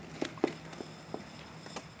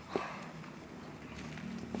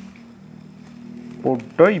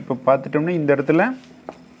 போட்டோம். இப்போ பார்த்துட்டோம்னா இந்த இடத்துல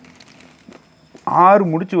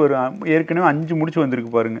 6 முடிச்சு வரும், ஏற்கனவே 5 முடிச்சு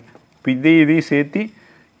வந்திருக்கு பாருங்கள். இப்போ இதையும் சேர்த்து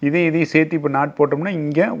இதையும் சேர்த்து இப்போ நாட் போட்டோம்னா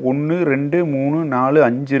இங்கே 1 2 3 4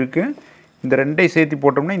 5 இருக்குது. இந்த ரெண்டையும் சேர்த்து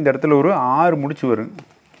போட்டோம்னா இந்த இடத்துல ஒரு 6 முடிச்சு வரும்.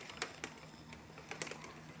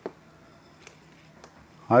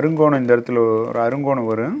 அருங்கோணம், இந்த இடத்துல ஒரு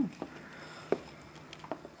அருங்கோணம் வரும்.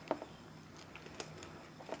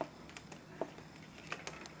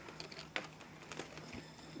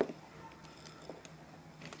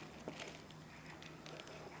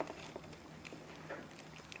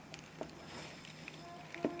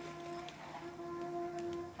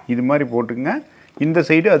 இது மாதிரி போட்டுங்க. இந்த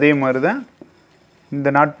சைடு அதே மாதிரி தான், இந்த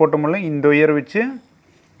நாட் போட்டோம்ல இந்த ஒயர் வச்சு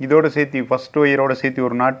இதோட சேர்த்து ஃபஸ்ட் ஒயரோட சேர்த்து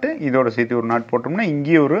ஒரு நாட்டு, இதோட சேர்த்து ஒரு நாட் போட்டோம்னா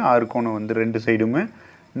இங்கேயே ஒரு 6 கோணம் வந்து 2 சைடுமே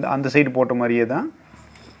அந்த சைடு போட்ட மாதிரியே தான்.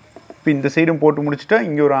 இப்போ இந்த சைடும் போட்டு முடிச்சுட்டா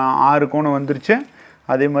இங்கே ஒரு 6 கோணம் வந்துருச்சு.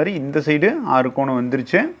 அதே மாதிரி இந்த சைடு 6 கோணம்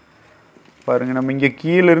வந்துருச்சு பாருங்கள். நம்ம இங்கே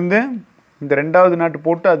கீழேருந்து இந்த 2வது நாட்டு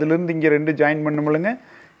போட்டு அதுலேருந்து இங்கே 2 ஜாயின் பண்ணோம்லங்க,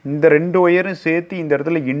 இந்த 2 ஒயரும் சேர்த்து இந்த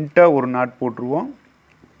இடத்துல இன்ட்டாக ஒரு நாட் போட்டுருவோம்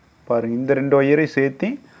பாருங்கள். இந்த 2 ஒயரையும் சேர்த்து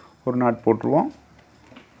ஒரு நாட் போட்டுருவோம்.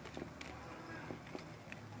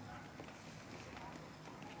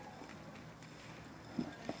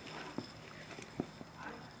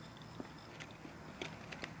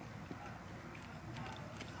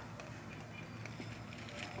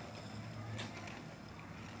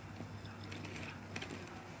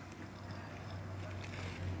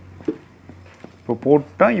 இப்போ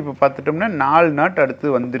போட்டால் இப்போ பார்த்துட்டோம்னா 4 நாட் அடுத்து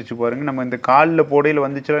வந்துருச்சு பாருங்கள். நம்ம இந்த காலில் போடையில்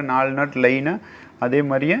வந்துச்சுல 4 நாட் லைனாக, அதே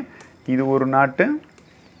மாதிரியே இது ஒரு நாட்டு,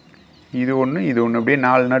 இது ஒன்று, இது ஒன்று, அப்படியே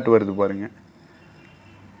 4 நாட் வருது பாருங்கள்.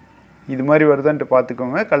 இது மாதிரி வருதான்ட்டு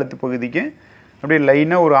பார்த்துக்கோங்க. கழுத்து பகுதிக்கு அப்படியே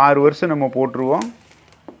லைனாக ஒரு 6 வருஷம் நம்ம போட்டுருவோம்.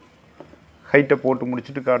 ஹைட்டை போட்டு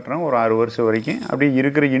முடிச்சுட்டு காட்டுறோம் ஒரு 6 வருஷம் வரைக்கும். அப்படியே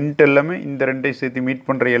இருக்கிற இன்ட் எல்லாமே இந்த 2ஐயும் சேர்த்து மீட்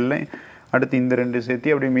பண்ணுற எல்லாம், அடுத்து இந்த 2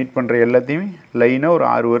 சேர்த்து அப்படியே மீட் பண்ணுற எல்லாத்தையும் லைனாக ஒரு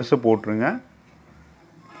 6 வருஷம் போட்டுருங்க.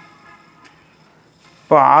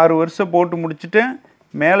 இப்போ 6 வருஷம் போட்டு முடிச்சுட்டு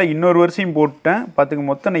மேலே இன்னொரு வருஷம் போட்டுட்டேன் பார்த்துக்க.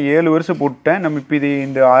 மொத்தம் நான் 7 வருஷம் போட்டுட்டேன். நம்ம இப்போ இது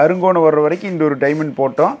இந்த அருங்கோணம் வர்ற வரைக்கும் இந்த ஒரு டைமண்ட்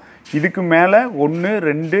போட்டோம். இதுக்கு மேலே 1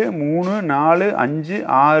 2 3 4 5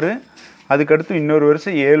 6, அதுக்கடுத்து இன்னொரு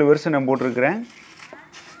வருஷம் 7 வருஷம் நான் போட்டிருக்கிறேன்.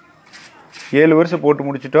 7 வருஷம் போட்டு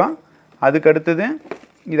முடிச்சிட்டோம். அதுக்கு அடுத்தது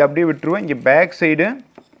இது அப்படியே விட்டுருவோம். இங்கே பேக் சைடு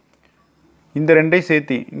இந்த 2ஐயும்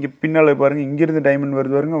சேர்த்து இங்கே பின்னால் பாருங்கள், இங்கேருந்து டைமண்ட்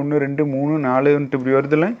வருது பாருங்க. 1 2 3 4ன்ட்டு இப்படி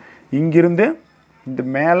வருதுல்ல, இங்கிருந்து இந்த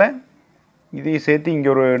மேலே இதையும் சேர்த்து இங்கே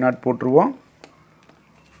ஒரு நாட் போட்டுருவோம்.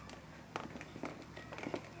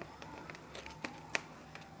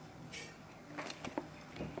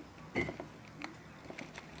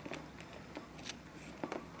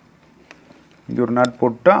 இங்கே ஒரு நாட்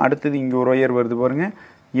போட்டோம். அடுத்தது இங்கே ஒரு ஒயர் வருது பாருங்கள்.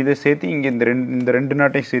 இதை சேர்த்து இங்கே இந்த ரெண்டு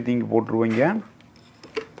நாட்டையும் சேர்த்து இங்கே போட்டுருவோங்க.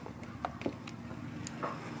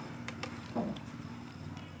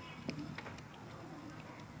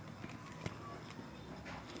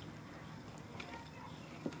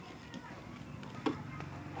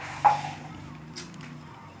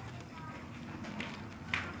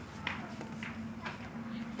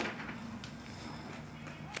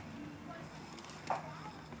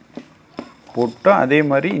 போட்டோம். அதே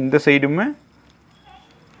மாதிரி இந்த சைடுமே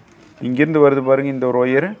இங்கேருந்து வருது பாருங்கள் இந்த ஒரு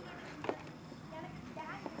ஒயரு.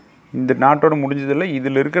 இந்த நாட்டோட முடிஞ்சதில்லை.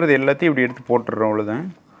 இதில் இருக்கிறது எல்லாத்தையும் இப்படி எடுத்து போட்டுடுறோம். அவ்வளோதான்.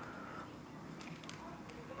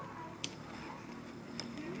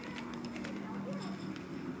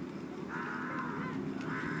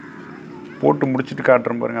 போட்டு முடிச்சுட்டு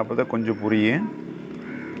காட்டுறேன் பாருங்கள். அப்போ தான் கொஞ்சம் புரியும்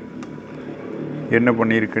என்ன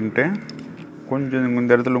பண்ணியிருக்குன்ட்டு. கொஞ்சம்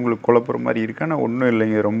இந்த இடத்துல உங்களுக்கு குழப்புற மாதிரி இருக்கு. ஆனால் ஒன்றும்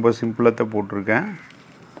இல்லைங்க, ரொம்ப சிம்பிளாக தான் போட்டிருக்கேன்.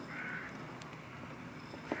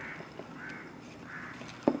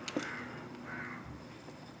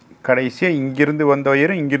 கடைசியாக இங்கேருந்து வந்த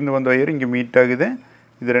ஒயரும் இங்கேருந்து வந்த ஒயரும் இங்கே மீட் ஆகுது.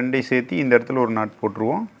 இது ரெண்டையும் சேர்த்து இந்த இடத்துல ஒரு நாட்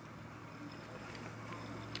போட்டுருவோம்.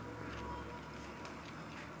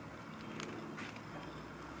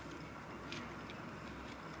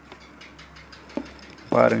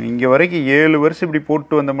 பாருங்கள், இங்கே வரைக்கும் 7 வருஷம் இப்படி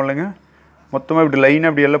போட்டு வந்தோமில்லைங்க. மொத்தமாக இப்படி லைனாக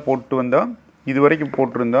இப்படி எல்லாம் போட்டு வந்தோம். இது வரைக்கும்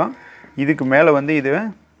போட்டிருந்தோம். இதுக்கு மேலே வந்து இது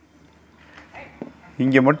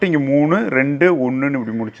இங்கே மட்டும் இங்கே 3 2 1ன்னு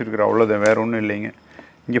இப்படி முடிச்சிருக்கிறோம். அவ்வளோதான், வேறு ஒன்றும் இல்லைங்க.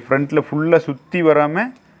 இங்கே ஃப்ரண்ட்டில் ஃபுல்லாக சுற்றி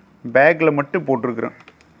வராமல் பேக்கில் மட்டும் போட்டிருக்குறோம்.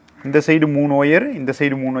 இந்த சைடு 3 ஒயர், இந்த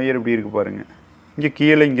சைடு 3 ஒயர் இப்படி இருக்குது பாருங்கள். இங்கே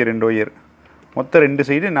கீழே இங்கே 2 ஒயர், மொத்தம்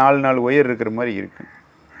 2 சைடு 4 ஒயர் இருக்கிற மாதிரி இருக்குது.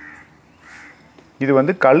 இது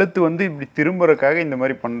வந்து கழுத்து வந்து இப்படி திரும்புறதுக்காக இந்த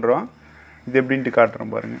மாதிரி பண்ணுறோம். இது எப்படின்ட்டு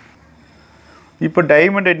காட்டுறோம் பாருங்கள். இப்போ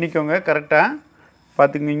டைமண்ட் எண்ணிக்கோங்க கரெக்டாக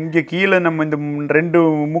பார்த்துங்க. இங்கே கீழே நம்ம இந்த 2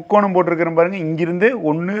 முக்கோணம் போட்டிருக்கிறோம் பாருங்கள். இங்கிருந்து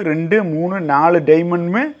 1 2 3 4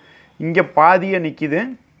 டைமண்டுமே இங்கே பாதியாக நிற்கிது.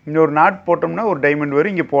 இன்னொரு நாட் போட்டோம்னா ஒரு டைமண்ட்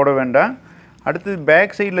வரும். இங்கே போட வேண்டாம். அடுத்தது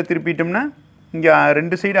பேக் சைடில் திருப்பிட்டோம்னா இங்கே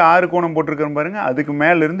 2 சைடு 6 கோணம் போட்டிருக்கிறோம் பாருங்கள். அதுக்கு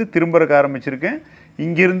மேலேருந்து திரும்புறக்க ஆரம்பிச்சிருக்கேன்.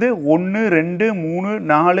 இங்கேருந்து 1 2 3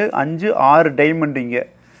 4 5 6 டைமண்டு.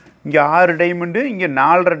 இங்கே 6 டைமண்டு, இங்கே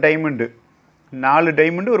 4.5 டைமண்டு. 4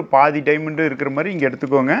 டைமண்டு ஒரு பாதி டைமண்டு இருக்கிற மாதிரி இங்கே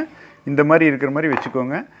எடுத்துக்கோங்க. இந்த மாதிரி இருக்கிற மாதிரி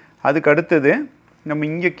வச்சுக்கோங்க. அதுக்கு அடுத்தது நம்ம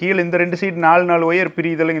இங்கே கீழே இந்த 2 சைடு 4 ஒயர்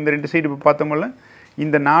பிரியுதில்லை. இந்த 2 சைடு இப்போ பார்த்தோம்ல,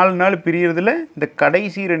 இந்த 4 பிரியறதில் இந்த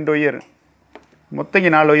கடைசி 2 ஒயர், மொத்தம்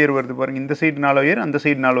இங்கே 4 ஒயர் வருது பாருங்கள். இந்த சைடு 4 ஒயர், அந்த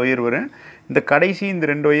சைடு 4 ஒயர் வரும். இந்த கடைசி இந்த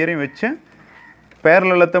 2 ஒயரையும் வச்சு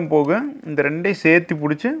பேரலில் தான் போகும். இந்த 2ஐயும் சேர்த்து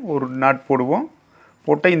பிடிச்சி ஒரு நாட் போடுவோம்.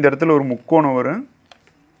 போட்டால் இந்த இடத்துல ஒரு முக்கோணம் வரும்.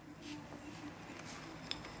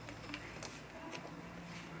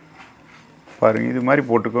 பாருங்கள், இது மாதிரி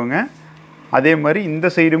போட்டுக்கோங்க. அதே மாதிரி இந்த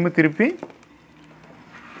சைடுமே திருப்பி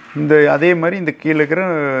அதே மாதிரி இந்த கீழே இருக்கிற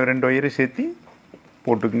 2 ஒயரை சேர்த்து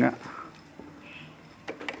போட்டுக்குங்க.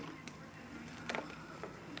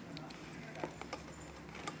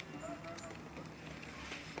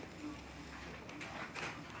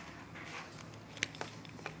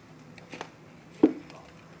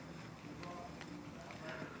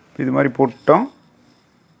 இது மாதிரி போட்டோம்.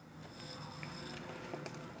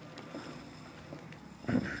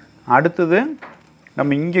 அடுத்தது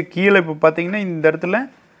நம்ம இங்கே கீழே இப்போ பார்த்தீங்கன்னா இந்த இடத்துல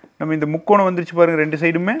நம்ம இந்த முக்கோணம் வந்துருச்சு பாருங்கள். 2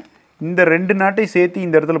 சைடுமே இந்த 2 நாட்டையும் சேர்த்து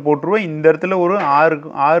இந்த இடத்துல போட்டுருவோம். இந்த இடத்துல ஒரு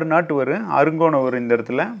 6 நாட்டு வரும், அருங்கோணம் வரும். இந்த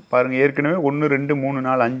இடத்துல பாருங்கள், ஏற்கனவே 1 2 3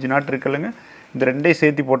 4 5 நாட்டு இருக்குல்லங்க. இந்த 2ஐயும்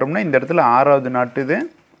சேர்த்து போட்டோம்னா இந்த இடத்துல 6வது நாட்டு இது.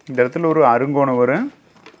 இந்த இடத்துல ஒரு அருங்கோணம் வரும்.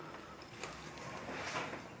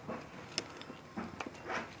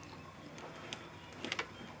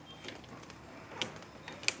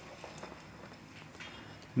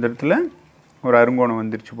 இந்த இடத்துல ஒரு அருங்கோணம்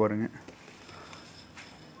வந்துருச்சு பாருங்கள்.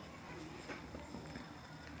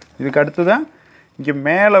 இதுக்கு அடுத்ததான் இங்கே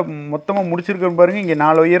மேலே மொத்தமாக முடிச்சிருக்கோம் பாருங்கள். இங்கே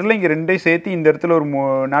 4 ஒயரில் இங்கே 2ஐயும் சேர்த்து இந்த இடத்துல ஒரு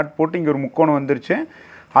நாட் போட்டு இங்கே ஒரு முக்கோணம் வந்துருச்சு.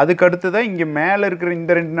 அதுக்கு அடுத்ததான் இங்கே மேலே இருக்கிற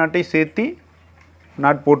இந்த 2 நாட்டையும் சேர்த்து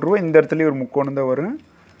நாட் போட்டுருவோம். இந்த இடத்துலையும் ஒரு முக்கோணம் தான் வரும்.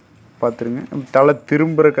 பார்த்துருங்க, தலை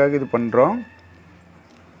திரும்புறதுக்காக இது பண்ணுறோம்.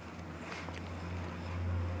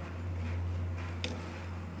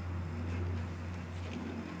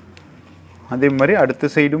 அதே மாதிரி அடுத்த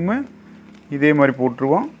சைடுமே இதே மாதிரி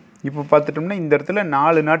போட்டுருவோம். இப்போ பார்த்துட்டோம்னா இந்த இடத்துல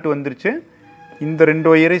 4 நாட்டு வந்துருச்சு. இந்த 2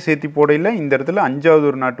 ஒயரை சேர்த்து போடையில் இந்த இடத்துல 5வது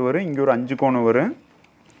ஒரு நாட்டு வரும். இங்கே ஒரு 5 கோணம் வரும்.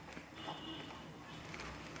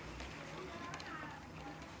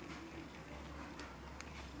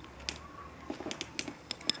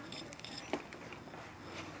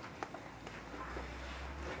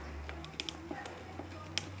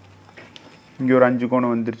 இங்கே ஒரு 5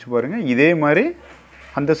 கோணம் வந்துருச்சு பாருங்கள். இதே மாதிரி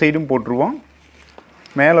அந்த சைடும் போட்டுருவோம்.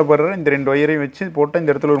 மேலே படுற இந்த 2 ஒயரையும் வச்சு போட்டால்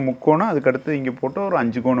இந்த இடத்துல ஒரு முக்கோணம், அதுக்கடுத்து இங்கே போட்டால் ஒரு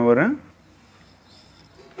 5 கோணம் வரும்.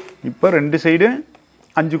 இப்போ 2 சைடு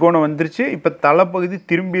 5 கோணம் வந்துருச்சு. இப்போ தலைப்பகுதி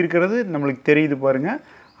திரும்பி இருக்கிறது நம்மளுக்கு தெரியுது பாருங்கள்.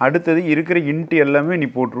 அடுத்தது இருக்கிற இன்ட்டு எல்லாமே நீ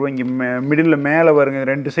போட்டுருவோம். இங்கே மிடில் மேலே வருங்க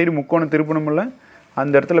 2 சைடு முக்கோணம் திருப்பணுமில்ல,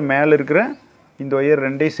 அந்த இடத்துல மேலே இருக்கிற இந்த ஒயர்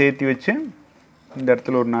 2ஐயும் சேர்த்து வச்சு இந்த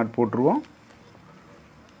இடத்துல ஒரு நாட் போட்டுருவோம்.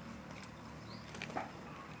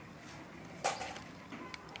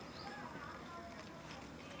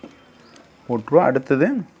 அடுத்தது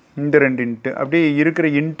இந்த 2 இன்ட்டு அப்படியே இருக்கிற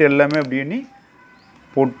இன்ட்டு எல்லாமே அப்படியே நீ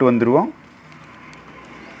போட்டு வந்துடுவோம்.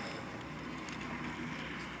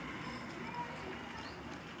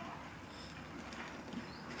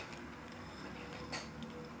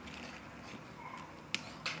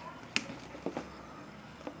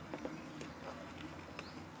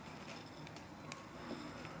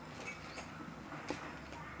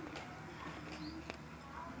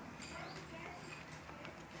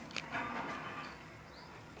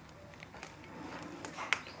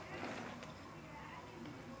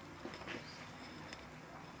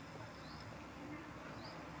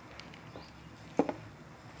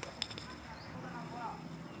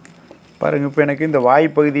 பாருங்கள், இப்போ எனக்கு இந்த வாய்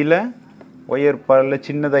பகுதியில் ஒயர் பல்ல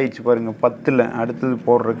சின்னதாகிடுச்சு பாருங்கள், 10ல் அடுத்தது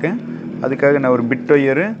போடுறதுக்கு. அதுக்காக நான் ஒரு பிட்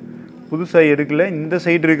ஒயரு புதுசாக எடுக்கல. இந்த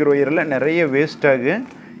சைடு இருக்கிற ஒயரில் நிறைய வேஸ்ட் ஆகு.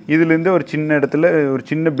 இதுலேருந்து ஒரு சின்ன இடத்துல ஒரு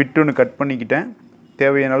சின்ன பிட் ஒன்று கட் பண்ணிக்கிட்டேன்.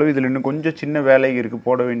 தேவையான அளவு இதில் இன்னும் கொஞ்சம் சின்ன வேலை இருக்குது,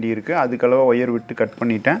 போட வேண்டி இருக்குது. அதுக்களவாக ஒயர் விட்டு கட்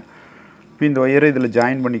பண்ணிட்டேன். இப்போ இந்த ஒயரை இதில்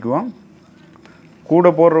ஜாயின் பண்ணிக்குவோம். கூட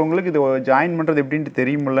போடுறவங்களுக்கு இது ஜாயின் பண்ணுறது எப்படின்ட்டு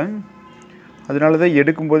தெரியுமில்ல, அதனால தான்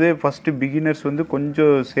எடுக்கும்போதே ஃபஸ்ட்டு பிகினர்ஸ் வந்து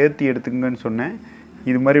கொஞ்சம் சேர்த்து எடுத்துக்கங்கன்னு சொன்னேன்.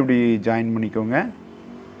 இது மாதிரி இப்படி ஜாயின் பண்ணிக்கோங்க.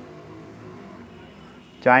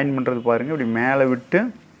 ஜாயின் பண்ணுறது பாருங்கள், இப்படி மேலே விட்டு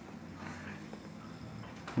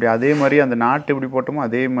இப்படி அதே மாதிரி அந்த நாட்டு எப்படி போட்டோமோ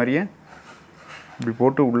அதே மாதிரியே இப்படி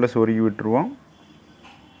போட்டு உள்ளே சொருகி விட்டுருவோம்.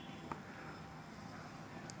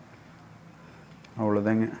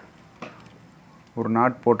 அவ்வளோதாங்க. ஒரு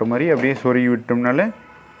நாட் போட்ட மாதிரி அப்படியே சொருகி விட்டோம்னாலே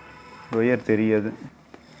ஒயர் தெரியாது.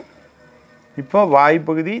 இப்போ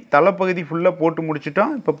வாய்ப்பகுதி தலைப்பகுதி ஃபுல்லாக போட்டு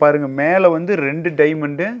முடிச்சிட்டோம். இப்போ பாருங்கள், மேலே வந்து 2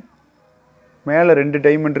 டைமண்டு, மேலே 2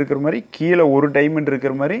 டைமண்ட் இருக்கிற மாதிரி, கீழே 1 டைமண்ட்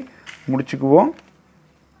இருக்கிற மாதிரி முடிச்சுக்குவோம்.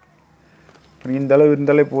 இந்த அளவு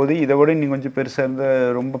இருந்தாலே போதும். இதை விட இன்னும் கொஞ்சம் பெருசாக இருந்தால்,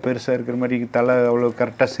 ரொம்ப பெருசாக இருக்கிற மாதிரி தலை அவ்வளோ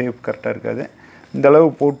கரெக்டாக ஷேப் கரெக்டாக இருக்காது. இந்த அளவு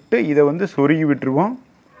போட்டு இதை வந்து சொருகி விட்டுருவோம்.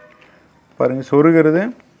 பாருங்கள், சொருகிறது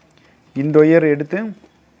இந்த ஒயர் எடுத்து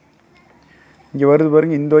இங்கே வருது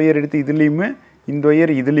பாருங்கள், இந்த ஒயர் எடுத்து இதுலேயுமே இந்த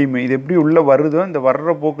ஒயர் இதுலேயுமே இது எப்படி உள்ளே வருதோ இந்த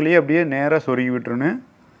வர்ற போக்குலேயே அப்படியே நேராக சொருகி விட்டுருணும்.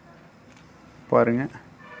 பாருங்கள்,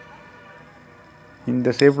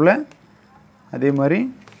 இந்த ஷேப்பில் அதே மாதிரி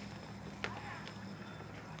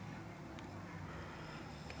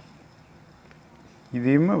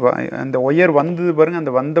இதையுமே அந்த ஒயர் வந்தது பாருங்கள்,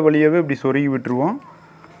 அந்த வந்த வழியாகவே இப்படி சொருகி விட்டுருவோம்.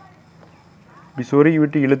 இப்படி சொருகி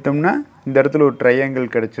விட்டு இழுத்தோம்னா இந்த இடத்துல ஒரு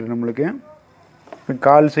ட்ரையாங்கிள் கிடச்சிடும் நம்மளுக்கு. இப்போ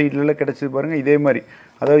கால் சைட்லலாம் கிடச்சிது பாருங்கள். இதே மாதிரி,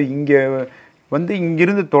 அதாவது இங்கே வந்து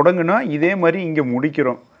இங்கிருந்து தொடங்கினா இதே மாதிரி இங்கே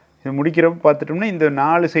முடிக்கிறோம். இது முடிக்கிறப்ப பார்த்துட்டோம்னா இந்த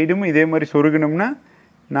 4 சைடும் இதே மாதிரி சொருகினோம்னா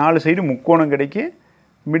 4 சைடு முக்கோணம் கிடைக்கி,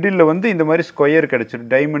 மிடில் வந்து இந்த மாதிரி ஸ்கொயர்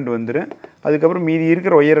கிடச்சிடும், டைமண்ட் வந்துடும். அதுக்கப்புறம் மீதி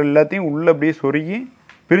இருக்கிற ஒயர் எல்லாத்தையும் உள்ளே அப்படியே சொருகி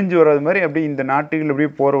பிரிஞ்சு வராது மாதிரி அப்படியே இந்த நாட்டுகள்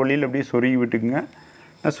அப்படியே போகிற வழியில் அப்படியே சொருகி விட்டுக்குங்க.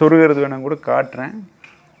 நான் சொருகிறது வேணாம் கூட காட்டுறேன்.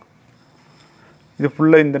 இது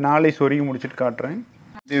ஃபுல்லாக இந்த 4ஐ சொருகி முடிச்சுட்டு காட்டுறேன்.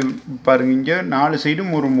 இது பாருங்கள், இங்கே 4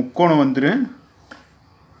 சைடும் ஒரு முக்கோணம் வந்துடும்.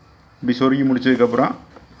 இப்படி சொருகி முடிச்சதுக்கப்புறம்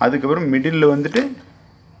அதுக்கப்புறம் மிடில் வந்துட்டு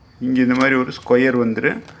இங்கே இந்த மாதிரி ஒரு ஸ்கொயர்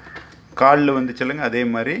வந்துடும். காலில் வந்துச்சுலங்க அதே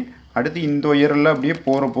மாதிரி. அடுத்து இந்த ஒயரெல்லாம் அப்படியே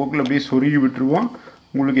போகிற போக்கில் அப்படியே சொருகி விட்டுருவோம்.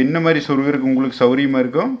 உங்களுக்கு என்ன மாதிரி சொருகிறதுக்கு உங்களுக்கு சௌரியமாக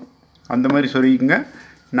இருக்கோ அந்த மாதிரி சொருகிங்க.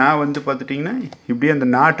 நான் வந்து பார்த்துட்டிங்கன்னா இப்படியே அந்த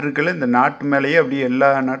நாட்டு இருக்கல, இந்த நாட்டு மேலேயே அப்படியே எல்லா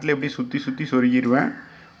நாட்டிலையும் அப்படியே சுற்றி சுற்றி சொருகிடுவேன்.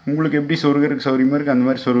 உங்களுக்கு எப்படி சொருகிறதுக்கு சௌரியமாக இருக்குது அந்த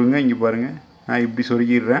மாதிரி சொருகுங்க. இங்கே பாருங்கள், நான் இப்படி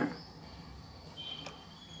சொருகிடுறேன்.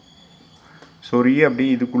 சொருகி அப்படியே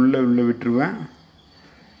இதுக்குள்ளே உள்ளே விட்டுருவேன்.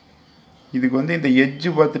 இதுக்கு வந்து இந்த எட்ஜு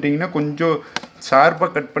பார்த்துட்டிங்கன்னா கொஞ்சம் ஷார்ப்பாக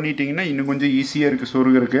கட் பண்ணிட்டிங்கன்னா இன்னும் கொஞ்சம் ஈஸியாக இருக்குது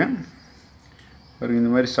சொருகிறதுக்கு. பாருங்கள்,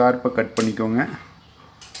 இந்த மாதிரி ஷார்ப்பாக கட் பண்ணிக்கோங்க.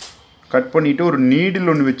 கட் பண்ணிவிட்டு ஒரு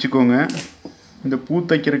நீடில் ஒன்று வச்சுக்கோங்க. இந்த பூ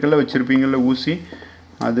தைக்கிறதுக்கெல்லாம் வச்சுருப்பீங்கள்ல ஊசி,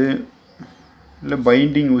 அது இல்லை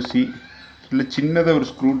பைண்டிங் ஊசி, இல்லை சின்னதாக ஒரு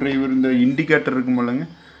ஸ்க்ரூ ட்ரைவர், இந்த இண்டிகேட்டர் இருக்குமில்லங்க,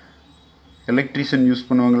 எலக்ட்ரிஷியன் யூஸ்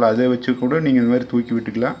பண்ணுவாங்களா, அதை வச்சு கூட நீங்கள் இந்த மாதிரி தூக்கி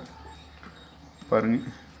விட்டுக்கலாம். பாருங்கள்,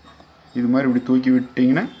 இது மாதிரி இப்படி தூக்கி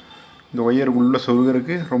விட்டிங்கன்னா இந்த ஒயர் உள்ளே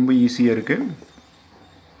சொருகிறதுக்கு ரொம்ப ஈஸியாக இருக்குது.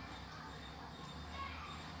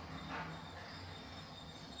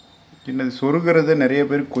 என்னது சொருகிறத நிறைய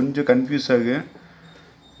பேர் கொஞ்சம் கன்ஃபியூஸ் ஆகு.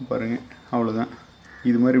 பாருங்கள், அவ்வளோதான்.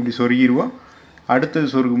 இது மாதிரி இப்படி சொருகிடுவோம். அடுத்தது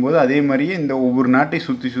சொருகும்போது அதே மாதிரியே இந்த ஒவ்வொரு நாட்டையும்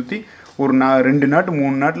சுற்றி சுற்றி ஒரு 2 நாட்டு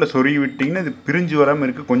 3 நாட்டில் சொருகி விட்டிங்கன்னா இது பிரிஞ்சு வராமல்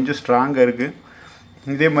இருக்குது, கொஞ்சம் ஸ்ட்ராங்காக இருக்குது.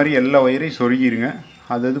 இதே மாதிரி எல்லா ஒயரையும் சொருகிடுங்க.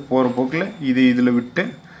 அதாவது போகிற போக்கில் இதில் விட்டு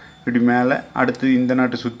இப்படி மேலே அடுத்து இந்த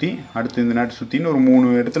நாட்டை சுற்றி அடுத்து இந்த நாட்டை சுற்றின்னு ஒரு 3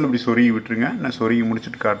 இடத்துல இப்படி சொருகி விட்டுருங்க. நான் சொருகி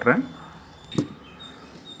முடிச்சுட்டு காட்டுறேன்.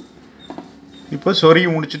 இப்போ சொருகி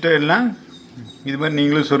முடிச்சுட்டு எல்லாம் இது மாதிரி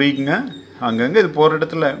நீங்களும் சொருகிக்குங்க. அங்கங்கே இது போகிற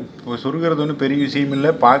இடத்துல இப்போ சொருகிறது ஒன்றும் பெரிய விஷயம்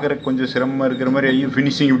இல்லை, பார்க்குறக்கு கொஞ்சம் சிரமமாக இருக்கிற மாதிரி ஐயோ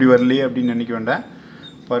ஃபினிஷிங் இப்படி வரலையே அப்படின்னு நினைக்க வேண்டாம்.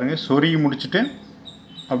 பாருங்கள், சொருகி முடிச்சுட்டு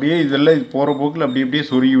அப்படியே இதெல்லாம் இது போகிற போக்கில் அப்படியே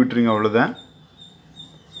சொருகி விட்டுருங்க, அவ்வளோதான்.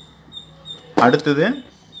 அடுத்தது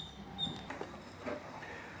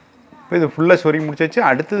இப்போ இது ஃபுல்லாக சொருகி முடிச்சாச்சு.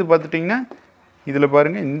 அடுத்தது பார்த்துட்டிங்கன்னா இதில்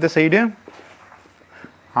பாருங்கள், இந்த சைடு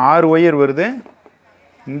 6 ஒயர் வருது,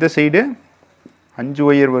 இந்த சைடு 5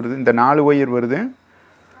 ஒயர் வருது, இந்த 4 ஒயர் வருது.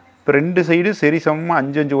 இப்போ 2 சைடு சரி சமமாக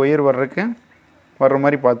 5 ஒயர் வர்ற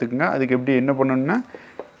மாதிரி பார்த்துக்குங்க. அதுக்கு எப்படி என்ன பண்ணணுன்னா,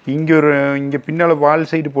 இங்கே பின்னால் வால்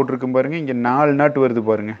சைடு போட்டிருக்கும் பாருங்கள், இங்கே 4 நாட்டு வருது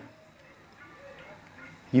பாருங்கள்.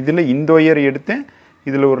 இதில் இந்த ஒயரை எடுத்து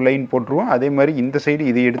இதில் ஒரு லைன் போட்டுருவோம். அதே மாதிரி இந்த சைடு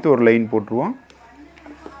இதை எடுத்து ஒரு லைன் போட்டுருவோம்.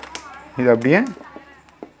 இது அப்படியே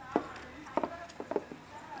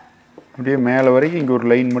மேலே வரைக்கும் இங்கே ஒரு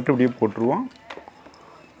லைன் மட்டும் அப்படியே போட்டுருவோம்.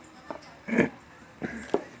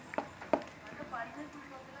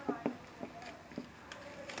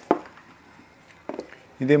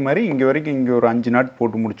 இதே மாதிரி இங்கே வரைக்கும் இங்கே ஒரு 5 நாட்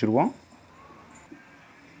போட்டு முடிச்சுருவோம்.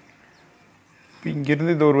 இப்போ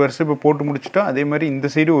இங்கேருந்து இது ஒரு வருஷம் இப்போ போட்டு முடிச்சிட்டோம். அதே மாதிரி இந்த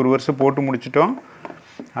சைடு ஒரு வருஷம் போட்டு முடிச்சிட்டோம்.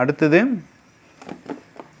 அடுத்தது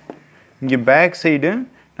இங்கே பேக் சைடு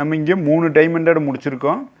நம்ம இங்கே 3 டைமண்டோட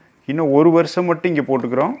முடிச்சிருக்கோம். இன்னும் ஒரு வருஷம் மட்டும் இங்கே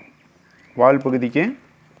போட்டுக்கிறோம். வால் பகுதிக்கு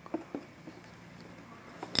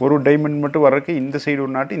ஒரு டைமண்ட் மட்டும் வர்றதுக்கு இந்த சைடு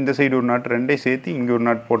ஒரு நாட்டு இந்த சைடு ஒரு நாட்டு ரெண்டையும் சேர்த்து இங்கே ஒரு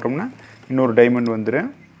நாட்டு போட்டோம்னா இன்னொரு டைமண்ட்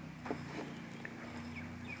வந்துடும்.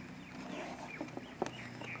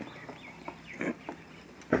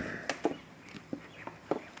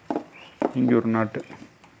 இங்கே ஒரு நாட்டு,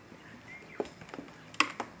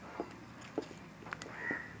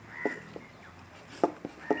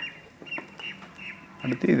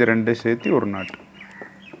 அடுத்து இது 2 சேர்த்து ஒரு நாட்டு.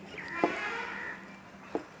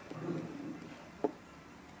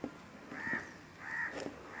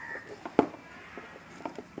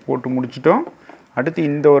 போட்டு முடிச்சிட்டோம். அடுத்து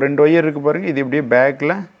இந்த ஒரு 2 ஒயர் இருக்குது பாருங்கள், இது இப்படியே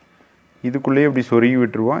பேக்கில் இதுக்குள்ளேயே இப்படி சொருகி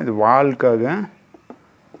விட்டுருவோம். இது வால்க்காக.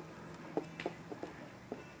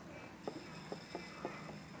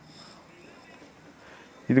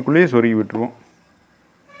 இதுக்குள்ளேயே சொருகி விட்டுருவோம்.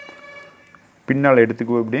 பின்னால்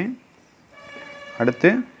எடுத்துக்குவோம் இப்படி. அடுத்து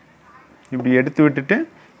இப்படி எடுத்து விட்டுட்டு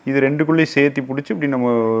இது 2க்குள்ளேயும் சேர்த்து பிடிச்சி இப்படி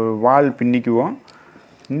நம்ம வால் பின்னிக்குவோம்.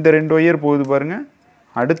 இந்த 2 ஒயர் போகுது பாருங்கள்.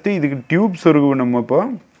 அடுத்து இதுக்கு டியூப் சொருகுவோம் நம்ம. இப்போ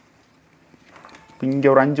இங்கே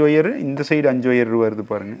ஒரு 5 ஒயர், இந்த சைடு 5 ஒயர் வருது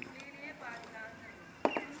பாருங்கள்.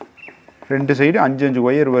 2 சைடு 5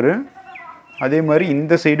 ஒயர் வரும். அதே மாதிரி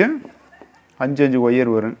இந்த சைடு 5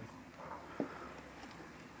 ஒயர் வரும்.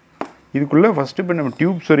 இதுக்குள்ளே ஃபஸ்ட்டு இப்போ நம்ம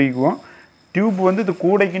டியூப் சொருகிக்குவோம். டியூப் வந்து இது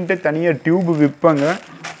கூடைக்கின்ட்டு தனியாக டியூப் விற்பாங்க.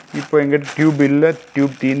 இப்போ எங்கிட்ட டியூப் இல்லை,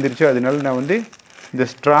 டியூப் தீர்ந்துருச்சு. அதனால நான் வந்து இந்த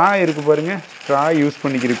ஸ்ட்ரா இருக்குது பாருங்கள், ஸ்ட்ரா யூஸ்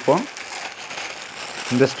பண்ணிக்கிறோம்.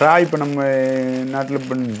 இந்த ஸ்ட்ரா இப்போ நம்ம நாட்டில்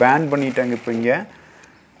பேன் பண்ணிட்டாங்க. இப்போ இங்கே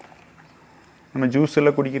நம்ம ஜூஸ்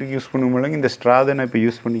எல்லாம் குடிக்கிறதுக்கு யூஸ் பண்ணுவோம். இந்த ஸ்ட்ரா தான் நான் இப்போ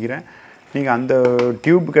யூஸ் பண்ணிக்கிறேன். நீங்கள் அந்த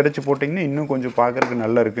டியூப் கிடச்சி போட்டிங்கன்னா இன்னும் கொஞ்சம் பார்க்குறதுக்கு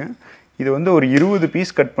நல்லாயிருக்கு. இது வந்து ஒரு 20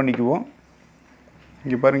 பீஸ் கட் பண்ணிக்குவோம்.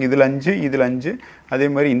 இங்கே பாருங்கள், இதில் 5 இதில் 5, அதே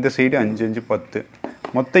மாதிரி இந்த சைடு 5 5 10,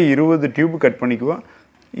 மொத்தம் 20 டியூப் கட் பண்ணிக்குவோம்.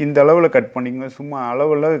 இந்த அளவில் கட் பண்ணிக்கோங்க. சும்மா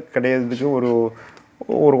அளவெல்லாம் கிடையாதுக்கு ஒரு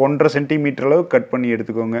 1.5 சென்டிமீட்டர் அளவு கட் பண்ணி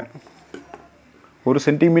எடுத்துக்கோங்க. 1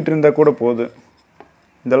 சென்டிமீட்டர் இருந்தால் கூட போதும்.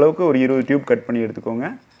 இந்த அளவுக்கு ஒரு 20 டியூப் கட் பண்ணி எடுத்துக்கோங்க.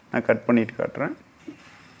 நான் கட் பண்ணிட்டு காட்டுறேன்.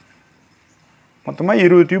 மொத்தமாக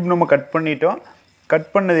 20 டியூப் நம்ம கட் பண்ணிட்டோம்.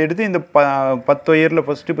 கட் பண்ணதை எடுத்து இந்த 10 ஒயரில்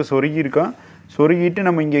ஃபஸ்ட்டு இப்போ சொருகியிருக்கோம். சொருகிட்டு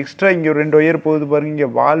நம்ம இங்கே எக்ஸ்ட்ரா இங்கே ஒரு 2 ஒயர் போகுது பாருங்கள். இங்கே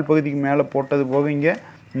வால் பகுதிக்கு மேலே போட்டது போக இங்கே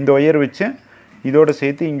இந்த ஒயர் வச்சு இதோடு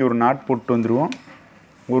சேர்த்து இங்கே ஒரு நாட் போட்டு வந்துடுவோம்.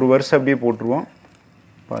 ஒரு வருஷம் அப்படியே போட்டுருவோம்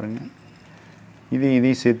பாருங்கள்.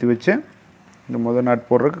 இதையும் சேர்த்து வச்சு இந்த முதல் நாட்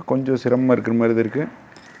போடுறதுக்கு கொஞ்சம் சிரமமாக இருக்கிற மாதிரி தான் இருக்குது.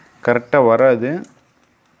 கரெக்டாக வராது,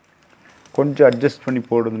 கொஞ்சம் அட்ஜஸ்ட் பண்ணி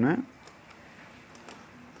போடுதுன்னு.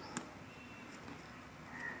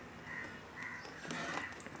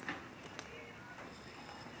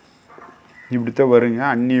 இப்படித்தான் வருங்க,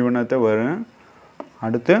 அன்ஈவனாக தான் வரும்.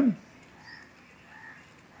 அடுத்த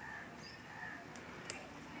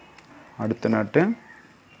நாட்டு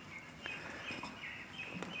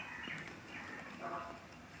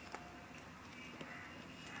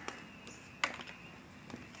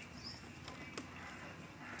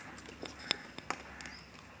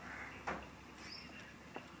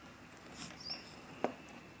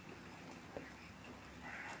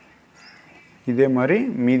இதே மாதிரி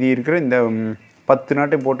மீதி இருக்கிற இந்த 10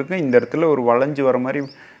 நாட்டை போட்டுக்க. இந்த இடத்துல ஒரு வளைஞ்சு வர மாதிரி,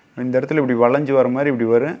 இந்த இடத்துல இப்படி வளைஞ்சு வர மாதிரி இப்படி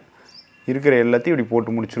வரும். இருக்கிற எல்லாத்தையும் இப்படி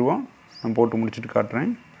போட்டு முடிச்சிருவோம். நான் போட்டு முடிச்சுட்டு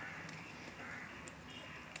காட்டுறேன்.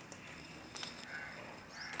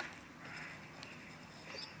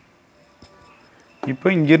 இப்போ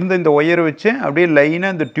இங்கேருந்து இந்த ஒயரை வச்சு அப்படியே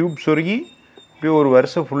லைனாக இந்த டியூப் சொருகி இப்படியே ஒரு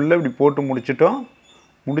வருஷம் ஃபுல்லாக இப்படி போட்டு முடிச்சிட்டோம்.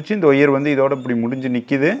 முடித்து இந்த ஒயர் வந்து இதோட இப்படி முடிஞ்சு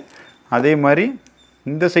நிற்கிது. அதே மாதிரி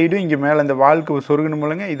இந்த சைடும் இங்கே மேலே இந்த வால்க்கு சொருகணும்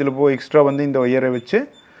இல்லைங்க, இதில் போய் எக்ஸ்ட்ரா வந்து இந்த ஒயரை வச்சு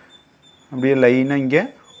அப்படியே லைனாக இங்கே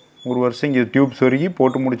ஒரு வருஷம் இங்கே டியூப் சொருகி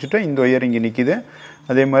போட்டு முடிச்சுட்டோம். இந்த ஒயர் இங்கே நிற்கிது.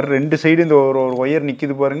 அதே மாதிரி 2 சைடு இந்த ஒரு ஒயர்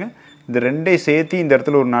நிற்கிது பாருங்கள். இந்த 2ஐயும் சேர்த்து இந்த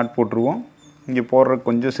இடத்துல ஒரு நாட் போட்டுருவோம். இங்கே போடுறதுக்கு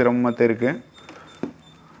கொஞ்சம் சிரமமாக தான் இருக்குது.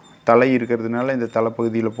 தலை இருக்கிறதுனால இந்த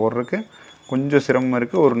தலைப்பகுதியில் போடுறதுக்கு கொஞ்சம் சிரமமாக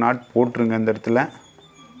இருக்குது. ஒரு நாட் போட்டுருங்க அந்த இடத்துல.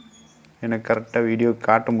 எனக்கு கரெக்டாக வீடியோ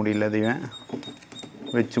காட்ட முடியல அதையும்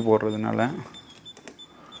வச்சு போடுறதுனால.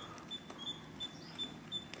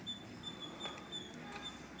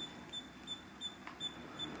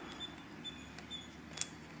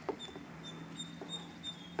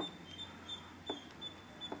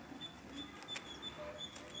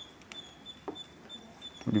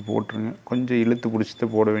 இப்படி போட்டுருங்க. கொஞ்சம் இழுத்து பிடிச்சிட்டு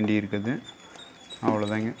போட வேண்டி இருக்குது.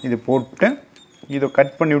 அவ்வளோதாங்க. இது போட்டு இதை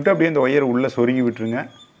கட் பண்ணி விட்டு அப்படியே இந்த ஒயரை உள்ளே சொருகி விட்டுருங்க.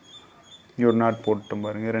 இங்கே ஒரு நாட் போட்டோம்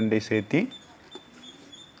பாருங்கள், 2ஐயும் சேர்த்தி.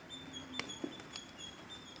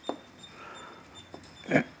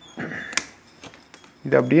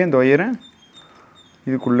 இது அப்படியே இந்த ஒயரை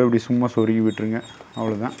இதுக்குள்ளே இப்படி சும்மா சொருகி விட்டுருங்க.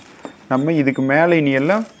 அவ்வளோதான். நம்ம இதுக்கு மேலே இனி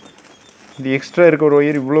எல்லாம் இது எக்ஸ்ட்ரா இருக்க ஒரு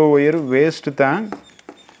ஒயர், இவ்வளோ ஒயர் வேஸ்ட்டு தான்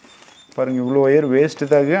பாருங்கள். இவ்வளோ ஒயர் வேஸ்ட்டு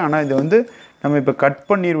தாங்க. ஆனால் இது வந்து நம்ம இப்போ கட்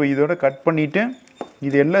பண்ணிடுவோம். இதோட கட் பண்ணிவிட்டு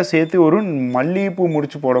இது எல்லாம் சேர்த்து ஒரு மல்லிகைப்பூ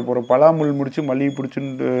முடிச்சு போட போகிறோம். பலாமுள் முடிச்சு மல்லிகை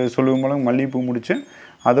பிடிச்சுன்னு சொல்லுவோம் போல, மல்லிகைப்பூ முடிச்சு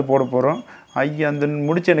அதை போட போகிறோம். ஐயா அந்த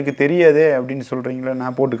முடிச்சு எனக்கு தெரியாதே அப்படின்னு சொல்கிறீங்களா,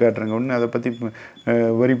 நான் போட்டு காட்டுறேங்க. ஒன்று அதை பற்றி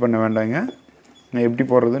வரி பண்ண வேண்டாங்க. நான் எப்படி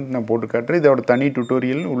போடுறதுன்னு நான் போட்டு காட்டுறேன். இதோட தனி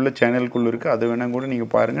டுட்டோரியல் உள்ள சேனலுக்குள்ளே இருக்குது. அதை வேணால் கூட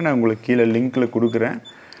நீங்கள் பாருங்கள். நான் உங்களுக்கு கீழே லிங்க்கில் கொடுக்குறேன்.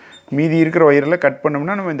 மீதி இருக்கிற ஒயரெல்லாம் கட்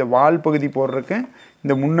பண்ணோம்னா நம்ம இந்த வால் பகுதி போடுறதுக்கு,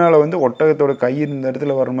 இந்த முன்னால் வந்து ஒட்டகத்தோட கை இந்த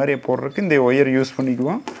இடத்துல வர மாதிரி போடுறதுக்கு இந்த ஒயர் யூஸ்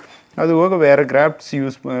பண்ணிக்குவோம். அது போக வேறு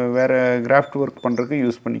வேறு கிராஃப்ட் ஒர்க் பண்ணுறதுக்கு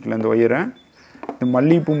யூஸ் பண்ணிக்கலாம் இந்த ஒயரை. இந்த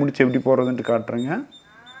மல்லிகைப்பூ முடிச்சு எப்படி போடுறதுன்ட்டு காட்டுறேங்க.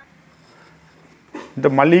 இந்த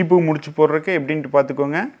மல்லிகைப்பூ முடிச்சு போடுறதுக்கு எப்படின்ட்டு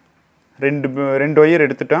பார்த்துக்கோங்க. ரெண்டு ஒயர்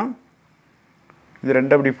எடுத்துட்டோம். இது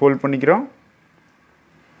 2 அப்படி ஃபோல்ட் பண்ணிக்கிறோம்.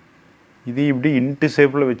 இது இப்படி இன்ட்டு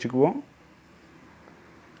ஷேப்பில் வச்சுக்குவோம்.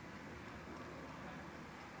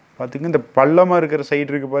 பார்த்துங்க, இந்த பள்ளமாக இருக்கிற சைடு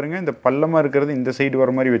இருக்குது பாருங்கள். இந்த பள்ளமாக இருக்கிறது இந்த சைடு வர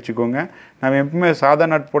மாதிரி வச்சுக்கோங்க. நம்ம எப்பவுமே சாதா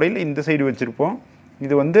நாட் போடையில் இந்த சைடு வச்சுருப்போம்.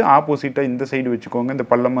 இது வந்து ஆப்போசிட்டாக இந்த சைடு வச்சுக்கோங்க. இந்த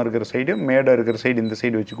பள்ளமாக இருக்கிற சைடு, மேடாக இருக்கிற சைடு இந்த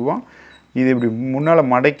சைடு வச்சுக்குவோம். இது இப்படி முன்னால்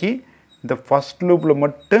மடக்கி இந்த ஃபஸ்ட் லூப்பில்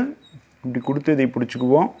மட்டும் இப்படி கொடுத்து இதை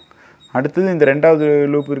பிடிச்சிக்குவோம். அடுத்தது இந்த 2வது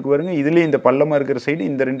லூப் இருக்குது பாருங்கள். இதுலேயும் இந்த பள்ளமாக இருக்கிற சைடு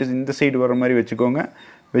இந்த சைடு வர மாதிரி வச்சுக்கோங்க.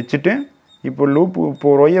 வச்சுட்டு இப்போ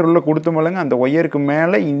ஒரு ஒயர் உள்ளே கொடுத்தோமில்லங்க, அந்த ஒயருக்கு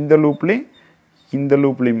மேலே இந்த லூப்லேயும் இந்த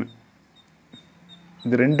லூப்லேயுமே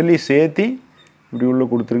இது 2லேயும் சேர்த்து இப்படி உள்ளே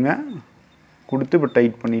கொடுத்துருங்க. கொடுத்து இப்போ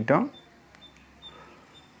டைட் பண்ணிட்டோம்.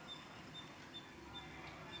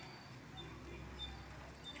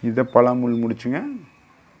 இதை பலாமுள் முடிச்சுங்க.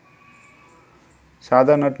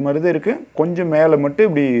 சாதா நாட் மாதிரி தான் இருக்குது. கொஞ்சம் மேலே மட்டும்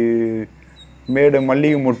இப்படி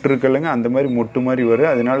மல்லிகை மொட்டு இருக்குல்லங்க, அந்த மாதிரி மொட்டு மாதிரி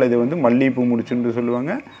வரும். அதனால் இதை வந்து மல்லிகைப்பூ முடிச்சுன்னு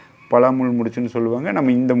சொல்லுவாங்க, பலாமுள் முடிச்சுன்னு சொல்லுவாங்க.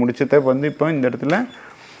 நம்ம இந்த முடிச்சத்தை வந்து இப்போ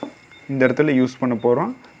இந்த இடத்துல யூஸ் பண்ண போகிறோம்.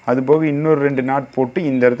 அதுபோக இன்னொரு 2 நாட் போட்டு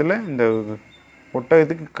இந்த இடத்துல இந்த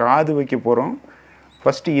ஒட்டகத்துக்கு காது வைக்க போகிறோம்.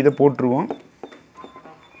 ஃபஸ்ட்டு இதை போட்டுருவோம்.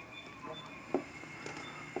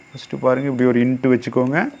 ஃபஸ்ட்டு பாருங்கள், இப்படி ஒரு இன்ட்டு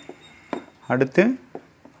வச்சுக்கோங்க. அடுத்து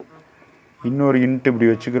இன்னொரு இன்ட்டு இப்படி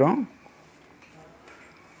வச்சுக்கிறோம்.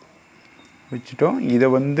 வச்சுட்டோம். இதை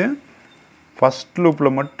வந்து ஃபஸ்ட்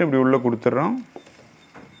லூப்பில் மட்டும் இப்படி உள்ளே கொடுத்துட்றோம்.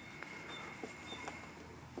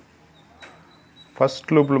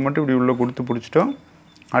 ஃபஸ்ட் லூப்பில் மட்டும் இப்படி உள்ளே கொடுத்து பிடிச்சிட்டோம்.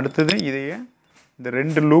 அடுத்தது இதையே இந்த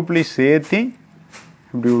 2 லூப்லேயும் சேர்த்து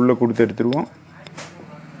இப்படி உள்ளே கொடுத்து எடுத்துருவோம்.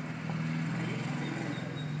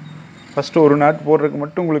 ஃபஸ்ட்டு ஒரு நாட் போடுறதுக்கு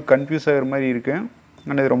மட்டும் உங்களுக்கு கன்ஃபியூஸ் ஆகிற மாதிரி இருக்குது.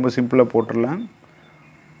 ஆனால் இது ரொம்ப சிம்பிளாக போட்டுடலாம்.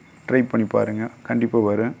 ட்ரை பண்ணி பாருங்கள், கண்டிப்பாக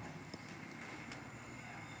வரும்.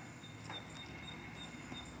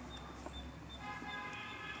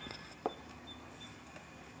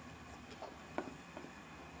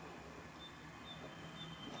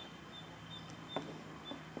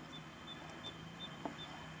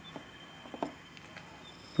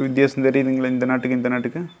 இப்போ வித்தியாசம் தெரியுதுங்களா? இந்த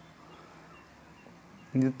நாட்டுக்கு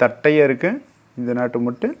இது தட்டையாக இருக்குது. இந்த நாட்டு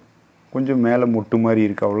மட்டும் கொஞ்சம் மேலே மொட்டு மாதிரி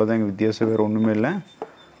இருக்குது. அவ்வளோதான் எங்கள் வித்தியாசம், வேறு ஒன்றுமே இல்லை.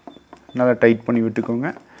 நல்லா டைட் பண்ணி விட்டுக்கோங்க.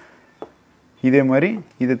 இதே மாதிரி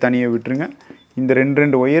இதை தனியாக விட்டுருங்க. இந்த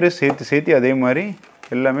 2 ஒயரை சேர்த்து அதே மாதிரி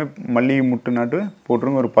எல்லாமே மல்லிகை முட்டு நாட்டு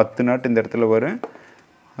போட்டுருங்க. ஒரு 10 நாட்டு இந்த இடத்துல வரும்,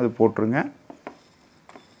 அது போட்டுருங்க.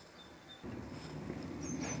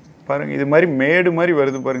 பாருங்கள் இது மாதிரி மேடு மாதிரி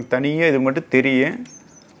வருது பாருங்கள், தனியாக இது மட்டும் தெரியும்.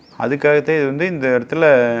 அதுக்காகத்தான் இது வந்து இந்த இடத்துல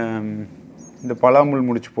இந்த பலாமுள்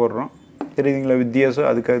முடிச்சு போடுறோம். தெரியுதுங்களா வித்தியாசம்?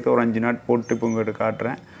 அதுக்காகத்தான் ஒரு 5 நாட் போட்டு இப்போ உங்கள்கிட்ட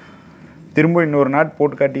காட்டுறேன். திரும்ப இன்னொரு நாட்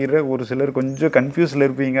போட்டு காட்டிடுறேன். ஒரு சிலர் கொஞ்சம் கன்ஃபியூஸில்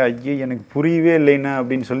இருப்பீங்க, ஐயே எனக்கு புரியவே இல்லைண்ணா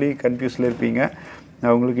அப்படின்னு சொல்லி கன்ஃபியூஸில் இருப்பீங்க.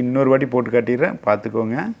 நான் உங்களுக்கு இன்னொரு வாட்டி போட்டு காட்டிடுறேன்,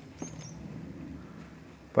 பார்த்துக்கோங்க.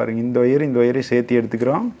 பாருங்கள் இந்த ஒயரை சேர்த்து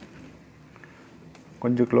எடுத்துக்கிறோம்.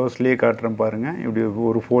 கொஞ்சம் க்ளோஸ்லேயே காட்டுறேன் பாருங்கள். இப்படி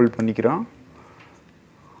ஒரு ஃபோல்ட் பண்ணிக்கிறோம்.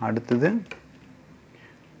 அடுத்தது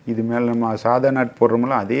இது மேலே நம்ம சாதா நாட்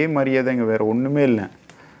போடுறோமில்ல அதே மாதிரியே தாங்க, வேறு ஒன்றுமே இல்லை.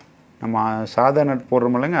 நம்ம சாதா நாட்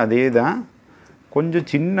போடுறோமில்லங்க அதே தான், கொஞ்சம்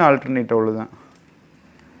சின்ன ஆல்டர்னேட் அவ்வளோதான்.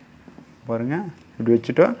 பாருங்கள் இப்படி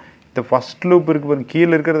வச்சுட்டோம். இந்த ஃபஸ்ட் லூப் இருக்குது பாருங்கள்,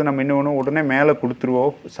 கீழே இருக்கிறத நம்ம என்ன பண்ணுவோம் உடனே மேலே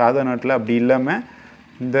கொடுத்துருவோம் சாதா நாட்டில். அப்படி இல்லாமல்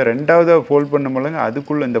இந்த 2வது ஃபோல்ட் பண்ண முடியலங்க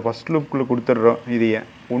அதுக்குள்ளே இந்த ஃபஸ்ட் லூப்புக்குள்ளே கொடுத்துட்றோம். இதையே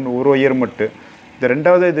ஒரு ஒயர் மட்டும் இந்த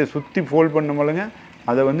 2வது இதை சுற்றி ஃபோல்ட் பண்ண முடியலங்க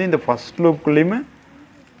அதை வந்து இந்த ஃபஸ்ட் லூப்புக்குள்ளேயுமே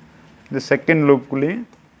இந்த செகண்ட் லூப்புக்குள்ளேயும்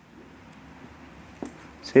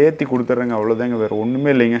சேர்த்து கொடுத்துட்றேங்க. அவ்வளோதாங்க, வேறு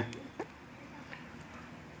ஒன்றுமே இல்லைங்க.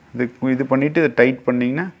 இது பண்ணிவிட்டு இதை டைட்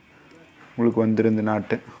பண்ணிங்கன்னா உங்களுக்கு வந்துருந்து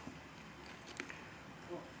நாட்டு.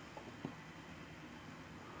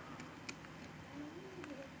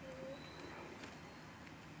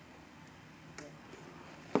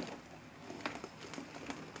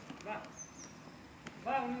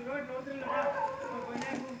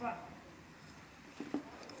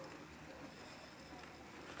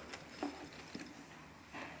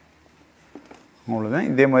 அவ்வளோதான்.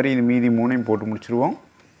 இதே மாதிரி இது மீதி 3ஐயும் போட்டு முடிச்சுருவோம்.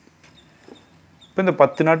 இப்போ இந்த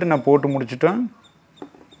 10 நாட்டு நான் போட்டு முடிச்சுட்டேன்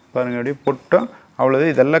பாருங்கள். அப்படியே போட்டோம்,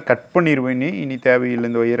 அவ்வளோதான். இதெல்லாம் கட் பண்ணிடுவேன். இனி தேவையில்லை.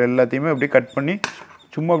 இந்த ஒயர் எல்லாத்தையுமே அப்படியே கட் பண்ணி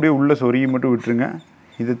சும்மா அப்படியே உள்ளே சொருகி மட்டும் விட்டுருங்க.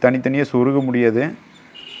 இது தனித்தனியாக சொருக முடியாது,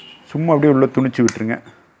 சும்மா அப்படியே உள்ளே துணிச்சு விட்டுருங்க.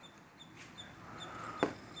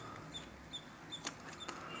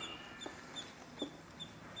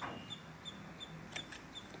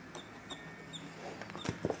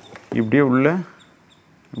 இப்படியே உள்ள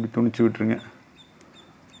இப்படி துணிச்சு விட்டுருங்க.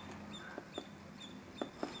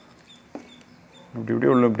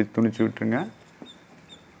 இப்படியே உள்ள இப்படி துணிச்சு விட்டுருங்க.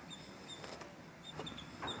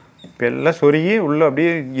 இப்போ எல்லாம் சொருகி உள்ளே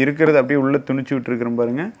அப்படியே இருக்கிறது அப்படியே உள்ளே துணிச்சு விட்டுருக்குறோம்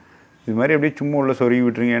பாருங்கள். இது மாதிரி அப்படியே சும்மா உள்ள சொருகி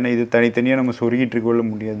விட்டுருங்க. ஏன்னா இது தனித்தனியாக நம்ம சொருகிட்டு இருக்க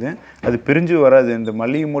முடியாது, அது பிரிஞ்சு வராது. இந்த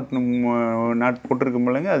மல்லிகை மூட்டு நாட் போட்டிருக்க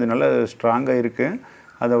முடியலங்க, அது நல்லா ஸ்ட்ராங்காக இருக்குது,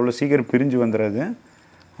 அது அவ்வளோ சீக்கிரம் பிரிஞ்சு வந்துடாது.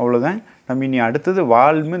 அவ்வளோதான். நம்ம இனி அடுத்தது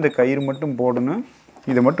வால்மே இந்த கயிறு மட்டும் போடணும்.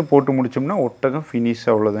 இதை மட்டும் போட்டு முடித்தோம்னா ஒட்டகம் ஃபினிஷ்.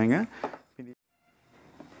 அவ்வளோதாங்க.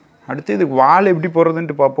 அடுத்து இதுக்கு வால் எப்படி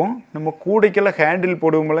போடுறதுன்ட்டு பார்ப்போம். நம்ம கூடைக்கெல்லாம் ஹேண்டில்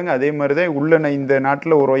போடுவோம்லங்க அதே மாதிரி தான் உள்ளே நான் இந்த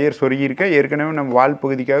நாட்டில் ஒரு ஒயர் சொருகியிருக்கேன். ஏற்கனவே நம்ம வால்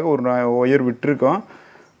பகுதிக்காக ஒரு ஒயர் விட்டுருக்கோம்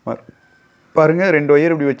பாருங்கள். 2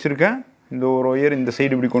 ஒயர் இப்படி வச்சுருக்கேன். இந்த ஒரு ஒயர் இந்த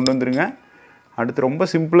சைடு இப்படி கொண்டு வந்துருங்க. அடுத்து ரொம்ப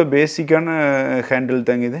சிம்பிளாக பேசிக்கான ஹேண்டில்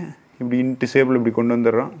தாங்க இது. இப்படி இன்ட்டு ஷேப்பில் இப்படி கொண்டு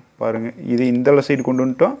வந்துடுறோம் பாருங்கள். இது இந்த சைடு கொண்டு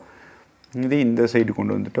வந்துட்டோம், இது இந்த சைடு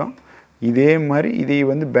கொண்டு வந்துட்டோம். இதே மாதிரி இதை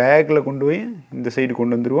வந்து பேக்கில் கொண்டு போய் இந்த சைடு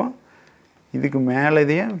கொண்டு வந்துடுவோம். இதுக்கு மேலே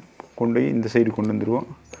இதையே கொண்டு போய் இந்த சைடு கொண்டு வந்துடுவோம்.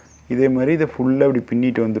 இதே மாதிரி இதை ஃபுல்லாக இப்படி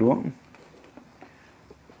பின்னிட்டு வந்துடுவோம்.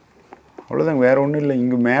 அவ்வளோதாங்க, வேறு ஒன்றும் இல்லை.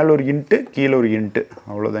 இங்கே மேலே ஒரு இன்ட்டு கீழே ஒரு இன்ட்டு,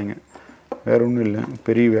 அவ்வளோதாங்க, வேறு ஒன்றும் இல்லை,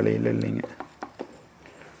 பெரிய வேலையில் இல்லைங்க.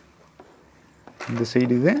 இந்த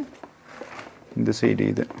சைடு இது, இந்த சைடு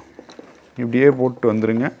இது, இப்படியே போட்டு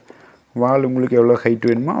வந்துடுங்க. வால் உங்களுக்கு எவ்வளோ ஹைட்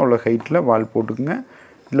வேணுமோ அவ்வளோ ஹைட்டில் வால் போட்டுக்குங்க.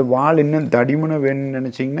 இல்லை வால் இன்னும் தடிமனாக வேணும்னு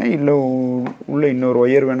நினச்சிங்கன்னா இல்லை உள்ளே இன்னொரு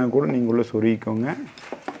ஒயர் வேணால் கூட நீங்கள் உள்ளே சொருகிக்கோங்க.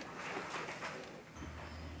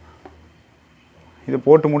 இதை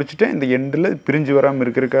போட்டு முடிச்சுட்டு இந்த எண்டில் பிரிஞ்சு வராமல்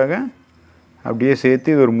இருக்கிறதுக்காக அப்படியே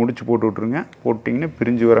சேர்த்து இது ஒரு முடிச்சு போட்டு விட்ருங்க. போட்டிங்கன்னா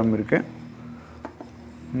பிரிஞ்சு வராமல் இருக்கு.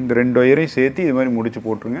 இந்த 2 ஒயரையும் சேர்த்து இது மாதிரி முடிச்சு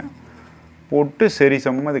போட்டுருங்க. போட்டு சரி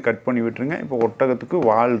சமமாக அதை கட் பண்ணி விட்டுருங்க. இப்போ ஒட்டகத்துக்கு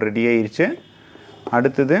வால் ரெடி ஆயிடுச்சு.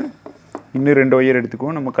 அடுத்தது இன்னும் 2 ஒயர்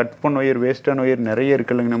எடுத்துக்குவோம். நம்ம கட் பண்ண ஒயர் வேஸ்ட்டான ஒயர் நிறைய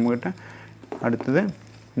இருக்குல்லங்க நம்மக்கிட்ட. அடுத்தது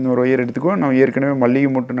இன்னொரு ஒயர் எடுத்துக்குவோம். நம்ம ஏற்கனவே மல்லிகை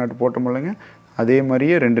மூட்டு நாட்டு போட்டோமில்லங்க அதே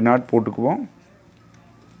மாதிரியே 2 நாட் போட்டுக்குவோம்.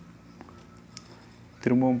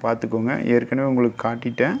 திரும்பவும் பார்த்துக்கோங்க, ஏற்கனவே உங்களுக்கு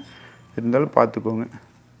காட்டிட்டேன், இருந்தாலும் பார்த்துக்கோங்க.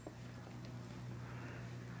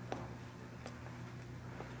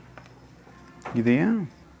 இதையும்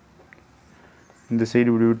இந்த சைடு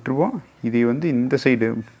இப்படி விட்டுருவோம். இதை வந்து இந்த சைடு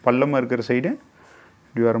பள்ளமாக இருக்கிற சைடு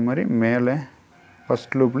இப்படி வர மாதிரி மேலே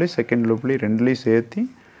ஃபஸ்ட் லூப்லேயும் செகண்ட் லூப்லேயும் 2லேயும் சேர்த்து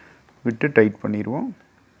விட்டு டைட் பண்ணிடுவோம்.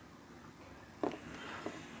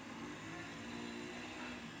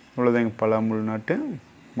 அவ்வளோதாங்க, பலாமுள் நாட்டு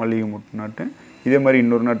மல்லிகை மூட்டு நாட்டு. இதே மாதிரி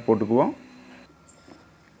இன்னொரு நாட் போட்டுக்குவோம்.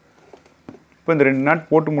 இப்போ இந்த 2 நாட்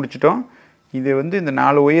போட்டு முடிச்சிட்டோம். இது வந்து இந்த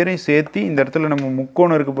 4 ஒயரையும் சேர்த்து இந்த இடத்துல நம்ம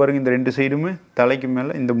முக்கோணம் இருக்குது பாருங்கள், இந்த 2 சைடுமே தலைக்கு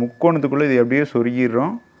மேலே இந்த முக்கோணத்துக்குள்ளே இது அப்படியே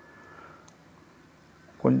சொருகிடுறோம்.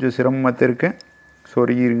 கொஞ்சம் சிரமமாக இருக்கு,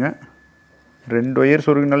 சொருகிருங்க. 2 ஒயர்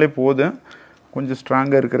சொருகினாலே போதும், கொஞ்சம்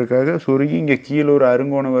ஸ்ட்ராங்காக இருக்கிறதுக்காக சொருகி இங்கே கீழே ஒரு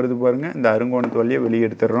அருங்கோணம் வருது பாருங்கள், இந்த அருங்கோணத்து வழியாக வெளியே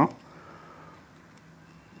எடுத்துடுறோம்.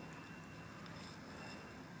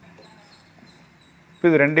 இப்போ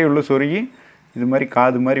இது 2 உள்ள சொருகி இது மாதிரி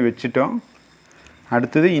காது மாதிரி வச்சுட்டோம்.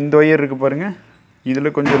 அடுத்தது இந்த ஒயர் இருக்குது பாருங்கள்,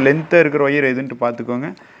 இதில் கொஞ்சம் லென்த்தாக இருக்கிற ஒயர் எதுன்ட்டு பார்த்துக்கோங்க.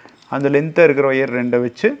 அந்த லென்த்தாக இருக்கிற ஒயர் 2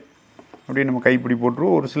 வச்சு அப்படியே நம்ம கைப்பிடி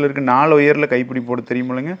போட்டுருவோம். ஒரு சிலருக்கு 4 ஒயரில் கைப்பிடி போட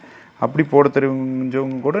தெரியுமில்லைங்க, அப்படி போட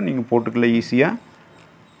தெரிஞ்சவங்க கூட நீங்கள் போட்டுக்கலாம் ஈஸியாக.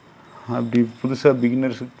 அப்படி புதுசாக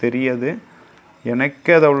பிகினர்ஸுக்கு தெரியாது, எனக்கு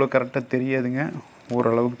அது அவ்வளோ கரெக்டாக தெரியாதுங்க,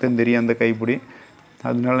 ஓரளவுக்கு தான் தெரியும் அந்த கைப்பிடி,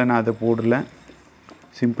 அதனால நான் அதை போடல.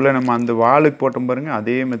 சிம்பிளாக நம்ம அந்த வாலுக்கு போட்டோம் பாருங்கள்,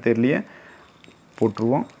 அதே மெத்தட்லேயே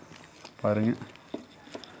போட்டுருவோம் பாருங்கள்.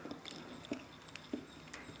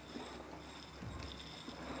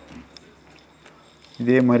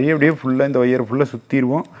 இதே மாதிரியே அப்படியே ஃபுல்லாக இந்த ஒயரை ஃபுல்லாக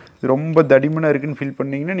சுற்றிடுவோம். இது ரொம்ப தடிமனாக இருக்குதுன்னு ஃபீல்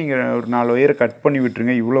பண்ணிங்கன்னா நீங்கள் ஒரு 4 ஒயரை கட் பண்ணி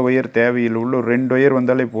விட்டுருங்க. இவ்வளோ ஒயர் தேவையில்லை, உள்ள ஒரு 2 ஒயர்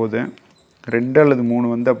வந்தாலே போதும், 2 அல்லது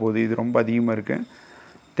 3 வந்தால் போதும். இது ரொம்ப அதிகமாக இருக்குது,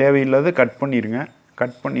 தேவையில்லாத கட் பண்ணிடுங்க.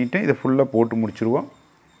 கட் பண்ணிவிட்டு இதை ஃபுல்லாக போட்டு முடிச்சுருவோம்.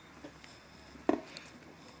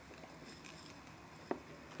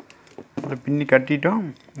 அதில் பின்னி கட்டிட்டோம்.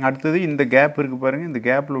 அடுத்தது இந்த கேப் இருக்குது பாருங்கள், இந்த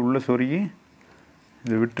கேப்பில் உள்ளே சொருகி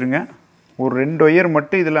இதை விட்டுருங்க. ஒரு 2 ஒயர்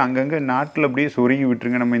மட்டும் இதில் அங்கங்கே நாட்டில் அப்படியே சொருகி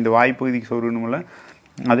விட்டுருங்க. நம்ம இந்த வாய்ப்பகுதிக்கு சொருகணுமில்ல,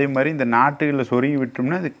 அதே மாதிரி இந்த நாட்டுகளில் சொருகி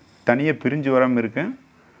விட்டோம்னா அது தனியாக பிரிஞ்சு வராமல் இருக்கு,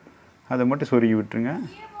 அதை மட்டும் சொருகி விட்டுருங்க.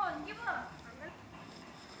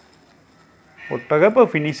 ஒட்டகப்போ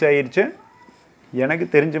ஃபினிஷ் ஆயிடுச்சு. எனக்கு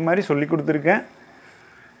தெரிஞ்ச மாதிரி சொல்லி கொடுத்துருக்கேன்,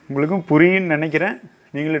 உங்களுக்கும் புரியும்னு நினைக்கிறேன்.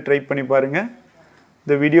 நீங்களும் ட்ரை பண்ணி பாருங்கள்.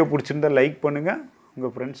 இந்த வீடியோ பிடிச்சிருந்தால் லைக் பண்ணுங்கள்,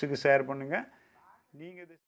 உங்கள் ஃப்ரெண்ட்ஸுக்கு ஷேர் பண்ணுங்கள். நீங்கள்